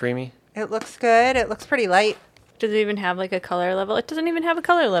great. Creamy. It looks good. It looks pretty light. Does it even have a color level? It doesn't even have a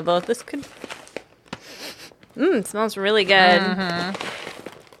color level. This could... it smells really good. I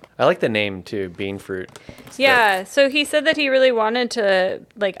like the name too, BeanFruit. Yeah, so he said that he really wanted to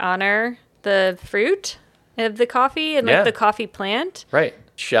honor the fruit of the coffee and Yeah. the coffee plant. Right.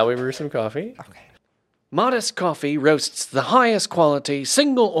 Shall we brew some coffee? Okay. Modest Coffee roasts the highest quality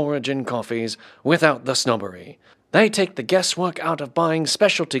single origin coffees without the snobbery. They take the guesswork out of buying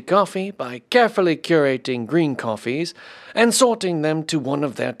specialty coffee by carefully curating green coffees and sorting them to one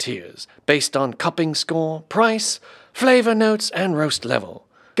of their tiers based on cupping score, price, flavor notes, and roast level.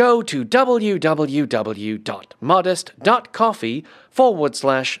 Go to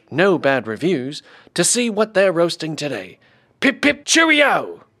www.modest.coffee/no bad reviews to see what they're roasting today. Pip pip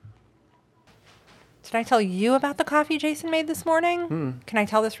cheerio! Did I tell you about the coffee Jason made this morning? Can I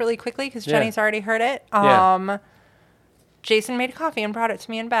tell this really quickly? Because Yeah. Jenny's already heard it. Yeah. Jason made a coffee and brought it to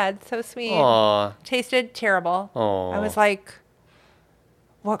me in bed. So sweet. Aw. Tasted terrible. Aw. I was like,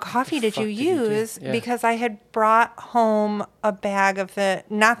 what coffee did you fuck did you do? use? Yeah. Because I had brought home a bag of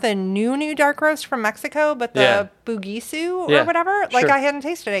not the new dark roast from Mexico, but the Yeah. Bugisu Yeah, or whatever. Like sure. I hadn't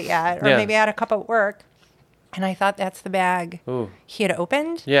tasted it yet. Or Yeah. maybe I had a cup at work. And I thought that's the bag Ooh. he had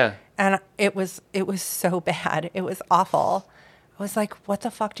opened. Yeah. And it was so bad. It was awful. I was like, what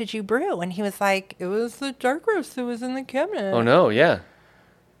the fuck did you brew? And he was like, it was the dark roast that was in the cabinet. Oh no, yeah.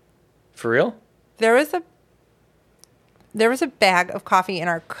 For real? There was a bag of coffee in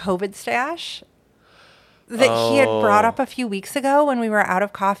our COVID stash that he had brought up a few weeks ago when we were out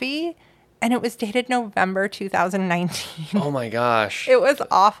of coffee. And it was dated November 2019. Oh my gosh. It was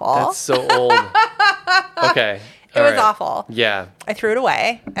awful. That's so old. Okay. It was awful. Yeah. I threw it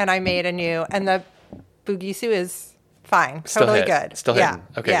away and I made a new. And the Bugisu is fine. Still Totally hit. good. Still yeah. hitting.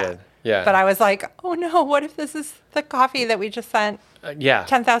 Okay, yeah. good. Yeah. But I was like, oh no, what if this is the coffee that we just sent Yeah.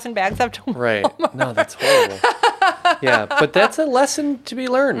 10,000 bags of to Right. No, that's horrible. Yeah, but that's a lesson to be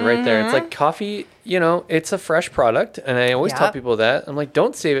learned right there. It's like coffee, it's a fresh product. And I always tell Yep. people that. I'm like,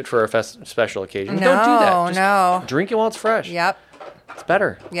 don't save it for a special occasion. Don't do that. Just no. drink it while it's fresh. Yep. It's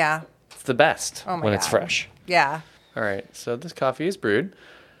better. Yeah. It's the best Oh my when it's God. fresh. Yeah. All right. So this coffee is brewed.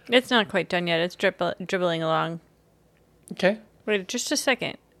 It's not quite done yet. It's dribbling along. Okay. Wait, just a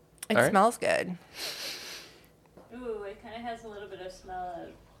second. It All right. smells good. Ooh, it kind of has a little bit of smell of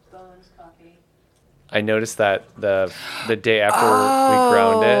Bones coffee. I noticed that the day after we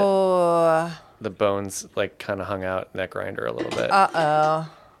ground it, Oh. the bones kind of hung out in that grinder a little bit. Uh-oh.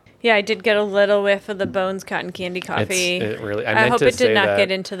 Yeah, I did get a little whiff of the Bones cotton candy coffee. It really. I I meant hope to it say did not that. get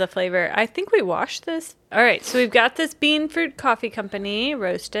into the flavor. I think we washed this. All right, so we've got this BeanFruit Coffee Company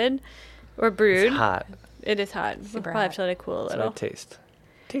roasted or brewed. It's hot. It is hot. We'll Super probably have hot. to let it cool a That's little. what it tastes.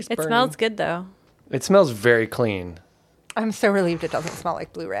 Tastes It burning. smells good though. It smells very clean. I'm so relieved it doesn't smell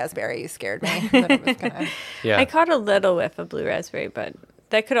like blue raspberry. You scared me. That it was gonna... Yeah. I caught a little whiff of blue raspberry, but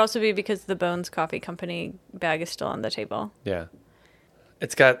that could also be because the Bones Coffee Company bag is still on the table. Yeah.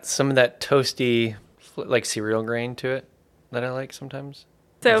 It's got some of that toasty, like cereal grain to it that I like sometimes.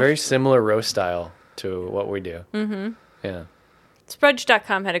 So Very similar roast style to what we do. Mm-hmm. Yeah.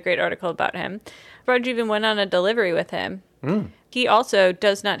 Sprudge.com had a great article about him. Sprudge even went on a delivery with him. He also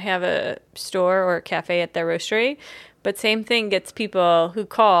does not have a store or a cafe at their roastery, but same thing, gets people who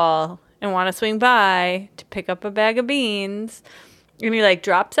call and want to swing by to pick up a bag of beans. And he like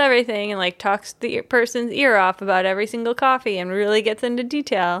drops everything and like talks the person's ear off about every single coffee and really gets into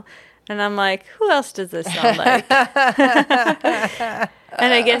detail. And I'm like, who else does this sound like?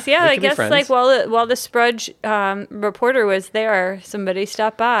 And I guess, yeah, I guess like while the Sprudge reporter was there, somebody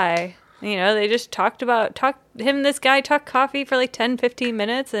stopped by. You know, they just talked him and this guy talked coffee for like 10, 15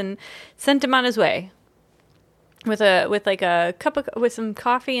 minutes and sent him on his way with like a cup with some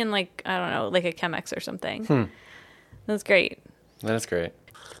coffee and like, I don't know, like a Chemex or something. That was great. That is great.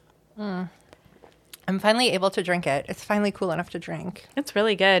 I'm finally able to drink it. It's finally cool enough to drink. It's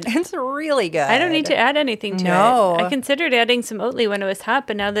really good. It's really good. I don't need to add anything to No. it. I considered adding some Oatly when it was hot,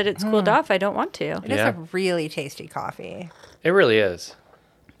 but now that it's cooled off, I don't want to. It is a really tasty coffee. It really is.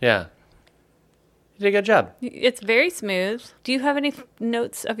 Yeah. You did a good job. It's very smooth. Do you have any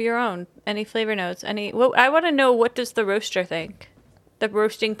notes of your own? Any flavor notes? Well, I want to know, what does the roaster think? The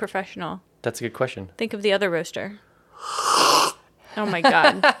roasting professional. That's a good question. Think of the other roaster. Oh my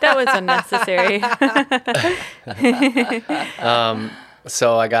God, that was unnecessary.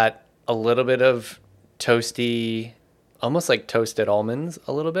 So I got a little bit of toasty, almost like toasted almonds,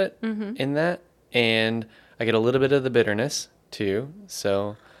 a little bit in that. And I get a little bit of the bitterness too.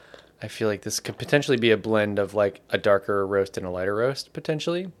 So I feel like this could potentially be a blend of like a darker roast and a lighter roast,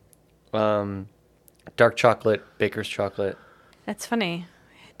 potentially. Dark chocolate, baker's chocolate. That's funny.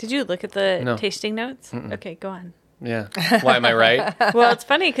 Did you look at the No. tasting notes? Okay, go on. Yeah. Why am I right? Well, it's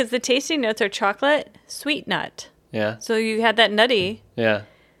funny because the tasting notes are chocolate, sweet nut. Yeah. So you had that nutty Yeah.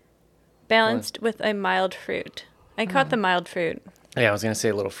 balanced with a mild fruit. I caught the mild fruit. Yeah, I was going to say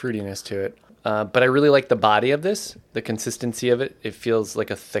a little fruitiness to it. But I really like the body of this, the consistency of it. It feels like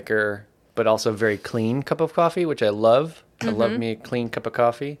a thicker, but also very clean cup of coffee, which I love. I love me a clean cup of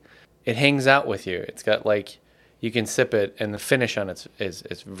coffee. It hangs out with you. It's got like, you can sip it, and the finish on it is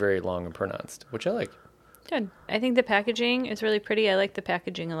very long and pronounced, which I like. Good. I think the packaging is really pretty. I like the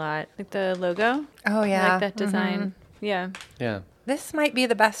packaging a lot. Like the logo. Oh, I yeah. like that design. Yeah. Yeah. This might be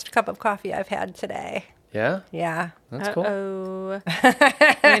the best cup of coffee I've had today. Yeah? Yeah. That's cool. Oh.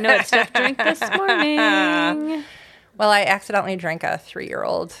 I know what Steph drank this morning. Well, I accidentally drank a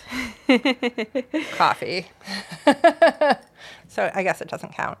 3-year-old coffee. So I guess it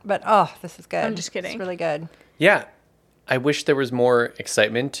doesn't count. But, oh, this is good. I'm just kidding. It's really good. Yeah. I wish there was more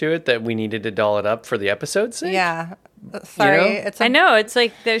excitement to it, that we needed to doll it up for the episode's sake. Yeah. Sorry. You know? I know. It's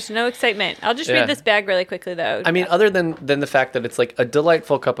like there's no excitement. I'll just Yeah. read this bag really quickly, though. I mean, other than the fact that it's like a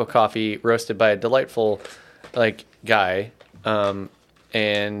delightful cup of coffee roasted by a delightful like guy,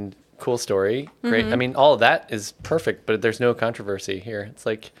 and cool story. Great. I mean, all of that is perfect, but there's no controversy here. It's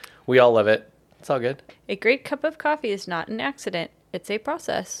like we all love it. It's all good. A great cup of coffee is not an accident. It's a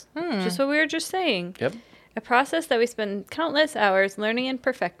process. Just what we were just saying. Yep. A process that we spend countless hours learning and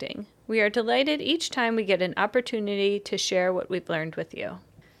perfecting. We are delighted each time we get an opportunity to share what we've learned with you.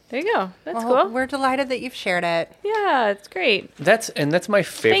 There you go. That's Well, cool. We're delighted that you've shared it. Yeah, it's great. That's my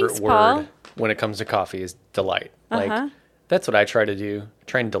favorite Thanks, word Paul. when it comes to coffee is delight. Uh-huh. Like that's what I try to do.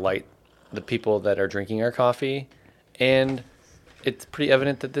 Try and delight the people that are drinking our coffee, and it's pretty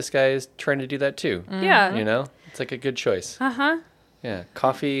evident that this guy is trying to do that too. Yeah. You know, it's like a good choice. Uh-huh. Yeah,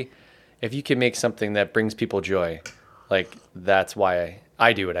 coffee. If you can make something that brings people joy, like that's why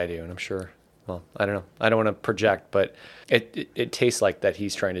I do what I do, and I'm sure. Well, I don't know. I don't want to project, but it tastes like that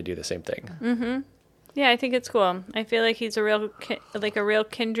he's trying to do the same thing. Yeah, I think it's cool. I feel like he's a real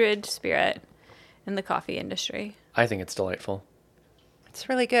kindred spirit in the coffee industry. I think it's delightful. It's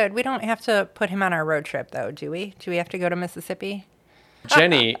really good. We don't have to put him on our road trip, though, do we? Do we have to go to Mississippi?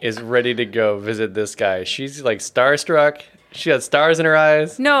 Jenny is ready to go visit this guy. She's like starstruck. She has stars in her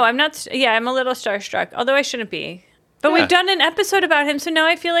eyes. No, I'm not. Yeah, I'm a little starstruck, although I shouldn't be. But Yeah. we've done an episode about him, so now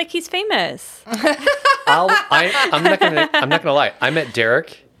I feel like he's famous. I'm not gonna lie. I met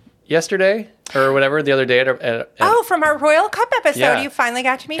Derek yesterday or whatever the other day at Oh, from our Royal Cup episode, Yeah. you finally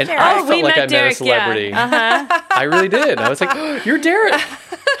got to meet And Derek. I Oh, felt we like met I met Derek, a celebrity. yeah. Uh-huh. I really did. I was like, oh, "You're Derek.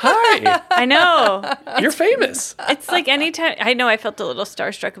 Hi, I know. you're famous." It's like anytime. I know I felt a little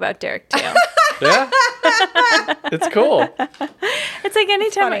starstruck about Derek, too. Yeah, it's cool. It's like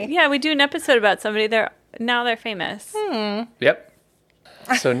anytime. funny. Yeah, we do an episode about somebody, they're famous. Yep.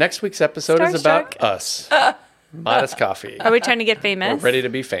 So next week's episode is about us. Modest Coffee. Are we trying to get We're famous? ready to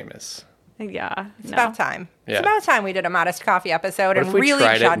be famous. Yeah. It's about time. Yeah. It's about time we did a Modest Coffee episode What and if we really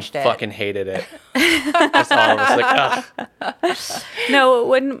tried judged it it. and fucking hated it? Just all of us like, ugh. No,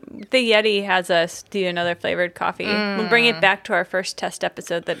 when the Yeti has us do another flavored coffee, we'll bring it back to our first test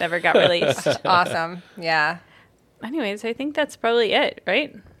episode that never got released. Awesome. Yeah. Anyways, I think that's probably it,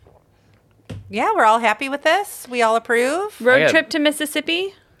 right? Yeah, we're all happy with this. We all approve. Road got- trip to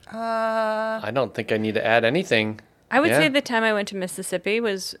Mississippi. I don't think I need to add anything. I would Yeah. say the time I went to Mississippi it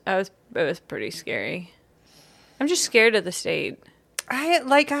was pretty scary. I'm just scared of the state. I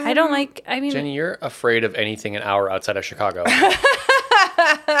don't like. I mean, Jenny, you're afraid of anything an hour outside of Chicago.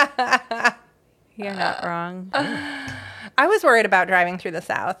 you're not wrong. I was worried about driving through the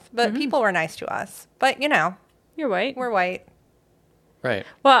South, but people were nice to us. But, You're white. we're white. Right.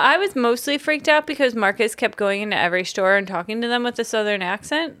 Well, I was mostly freaked out because Marcus kept going into every store and talking to them with a Southern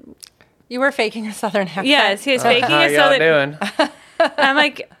accent. You were faking a Southern accent. Yes, he was faking How a y'all Southern. doing? I'm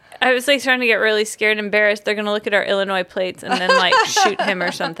like, I was like starting to get really scared, and embarrassed. They're gonna look at our Illinois plates and then like shoot him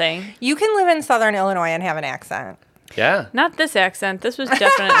or something. You can live in Southern Illinois and have an accent. Yeah. Not this accent. This was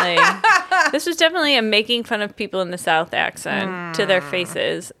definitely a making fun of people in the South accent to their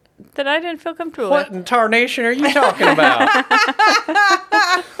faces that I didn't feel comfortable What with. in tarnation are you talking about?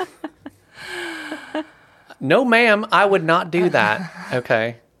 No, ma'am, I would not do that.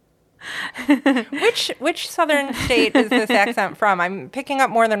 Okay. Which Southern state is this accent from? I'm picking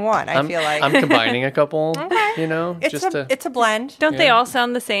up more than one, I feel like. I'm combining a couple, It's a blend. Don't they all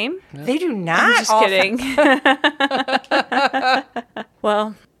sound the same? They do not. I'm just all kidding.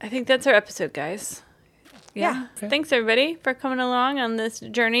 Well, I think that's our episode, guys. Yeah. Thanks, everybody, for coming along on this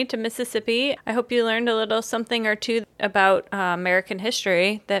journey to Mississippi. I hope you learned a little something or two about American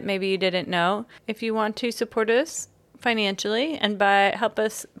history that maybe you didn't know. If you want to support us financially and help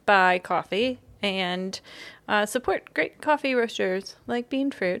us buy coffee and support great coffee roasters like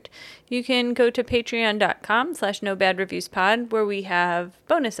BeanFruit, you can go to patreon.com/nobadreviewspod where we have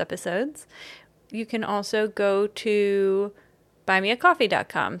bonus episodes. You can also go to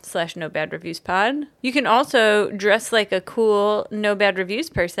buymeacoffee.com/nobadreviewspod. You can also dress like a cool No Bad Reviews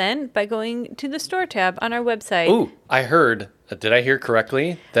person by going to the store tab on our website. Ooh, I heard. Did I hear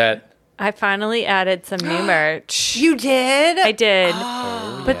correctly that? I finally added some new merch. You did? I did.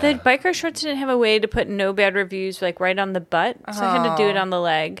 Oh, But the biker shorts didn't have a way to put No Bad Reviews like right on the butt, so I had to do it on the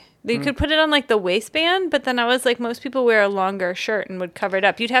leg. You could put it on like the waistband, but then I was like, most people wear a longer shirt and would cover it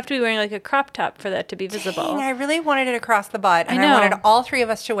up. You'd have to be wearing like a crop top for that to be visible. Dang, I really wanted it across the butt, and I I, know. wanted all three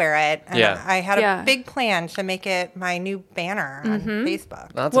of us to wear it. And Yeah. I had Yeah. a big plan to make it my new banner on Facebook.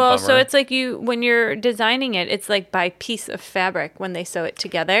 That's Well, a bummer. so it's like when you're designing it, it's like by piece of fabric when they sew it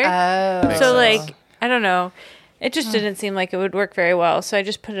together. Oh. So like, I don't know. It just didn't seem like it would work very well, so I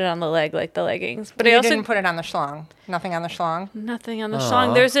just put it on the leg like the leggings. But You I also didn't put it on the schlong. Nothing on the schlong. nothing on the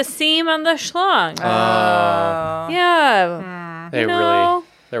schlong. There's a seam on the schlong. Yeah. they no.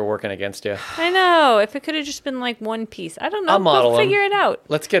 they're working against you. I know. If it could have just been like one piece. I don't know. I'll model We'll 'em. figure it out.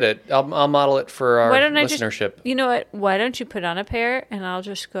 Let's get it. I'll model it for our Why don't I listenership. you know what? Why don't you put on a pair and I'll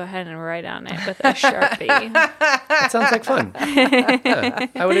just go ahead and write on it with a Sharpie. That sounds like fun. Yeah,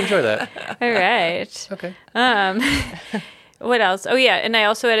 I would enjoy that. All right. Okay. What else? Oh yeah, and I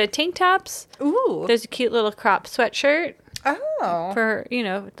also added tank tops. Ooh. There's a cute little crop sweatshirt Oh. for,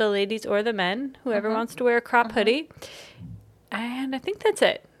 the ladies or the men, whoever wants to wear a crop hoodie. And I think that's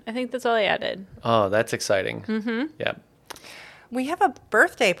it. I think that's all I added. Oh, that's exciting. Mm-hmm. Yeah. We have a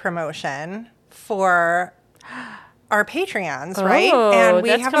birthday promotion for our Patreons, right? Oh, And we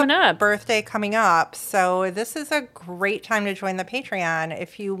that's have coming a up. birthday coming up. So this is a great time to join the Patreon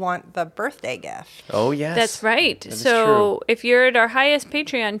if you want the birthday gift. Oh, yes. That's right. That is So true. if you're at our highest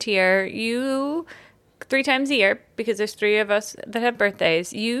Patreon tier, you 3 times a year, because there's 3 of us that have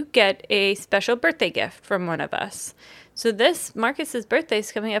birthdays, you get a special birthday gift from one of us. So Marcus's birthday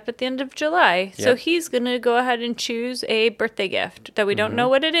is coming up at the end of July. So Yep. he's going to go ahead and choose a birthday gift that we don't know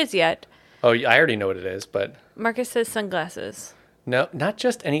what it is yet. Oh, I already know what it is, but Marcus says sunglasses. no, not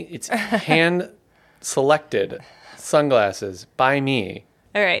just any. It's hand selected sunglasses by me.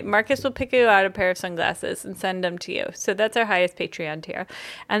 All right, Marcus will pick you out a pair of sunglasses and send them to you. So that's our highest Patreon tier.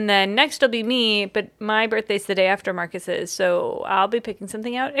 And then next will be me, but my birthday's the day after Marcus's, so I'll be picking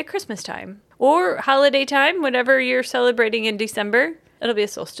something out at Christmas time. Or holiday time, whatever you're celebrating in December. It'll be a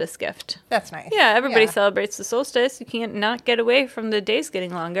solstice gift. That's nice. Yeah, everybody celebrates the solstice. You can't not get away from the days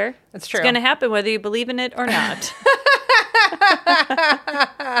getting longer. That's true. It's going to happen whether you believe in it or not.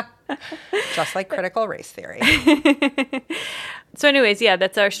 Just like critical race theory. So anyways, yeah,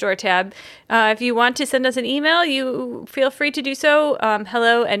 that's our store tab. If you want to send us an email, you feel free to do so.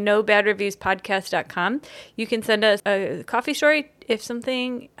 hello@nobadreviewspodcast.com. You can send us a coffee story if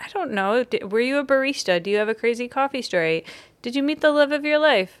something, I don't know, were you a barista? Do you have a crazy coffee story? Did you meet the love of your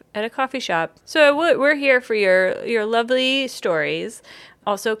life at a coffee shop? So we're here for your lovely stories.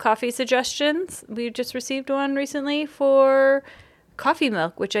 Also, coffee suggestions. We just received one recently for coffee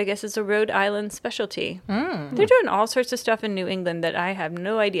milk, which I guess is a Rhode Island specialty. They're doing all sorts of stuff in New England that I have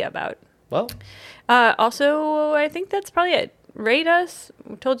no idea about. Well, Also, I think that's probably it. Rate us.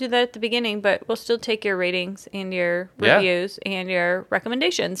 We told you that at the beginning, but we'll still take your ratings and your reviews and your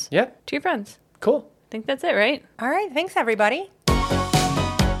recommendations yeah, to your friends. cool. I think that's it, right? All right. Thanks, everybody.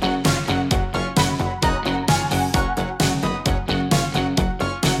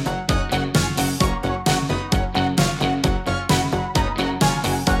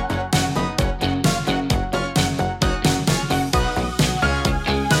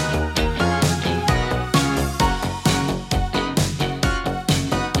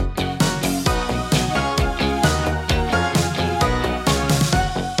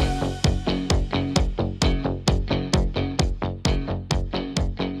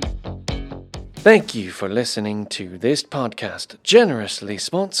 Thank you for listening to this podcast, generously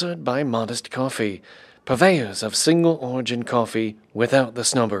sponsored by Modest Coffee, purveyors of single-origin coffee without the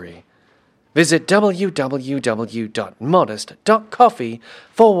snobbery. Visit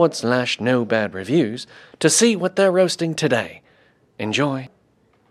www.modest.coffee/no bad reviews to see what they're roasting today. Enjoy.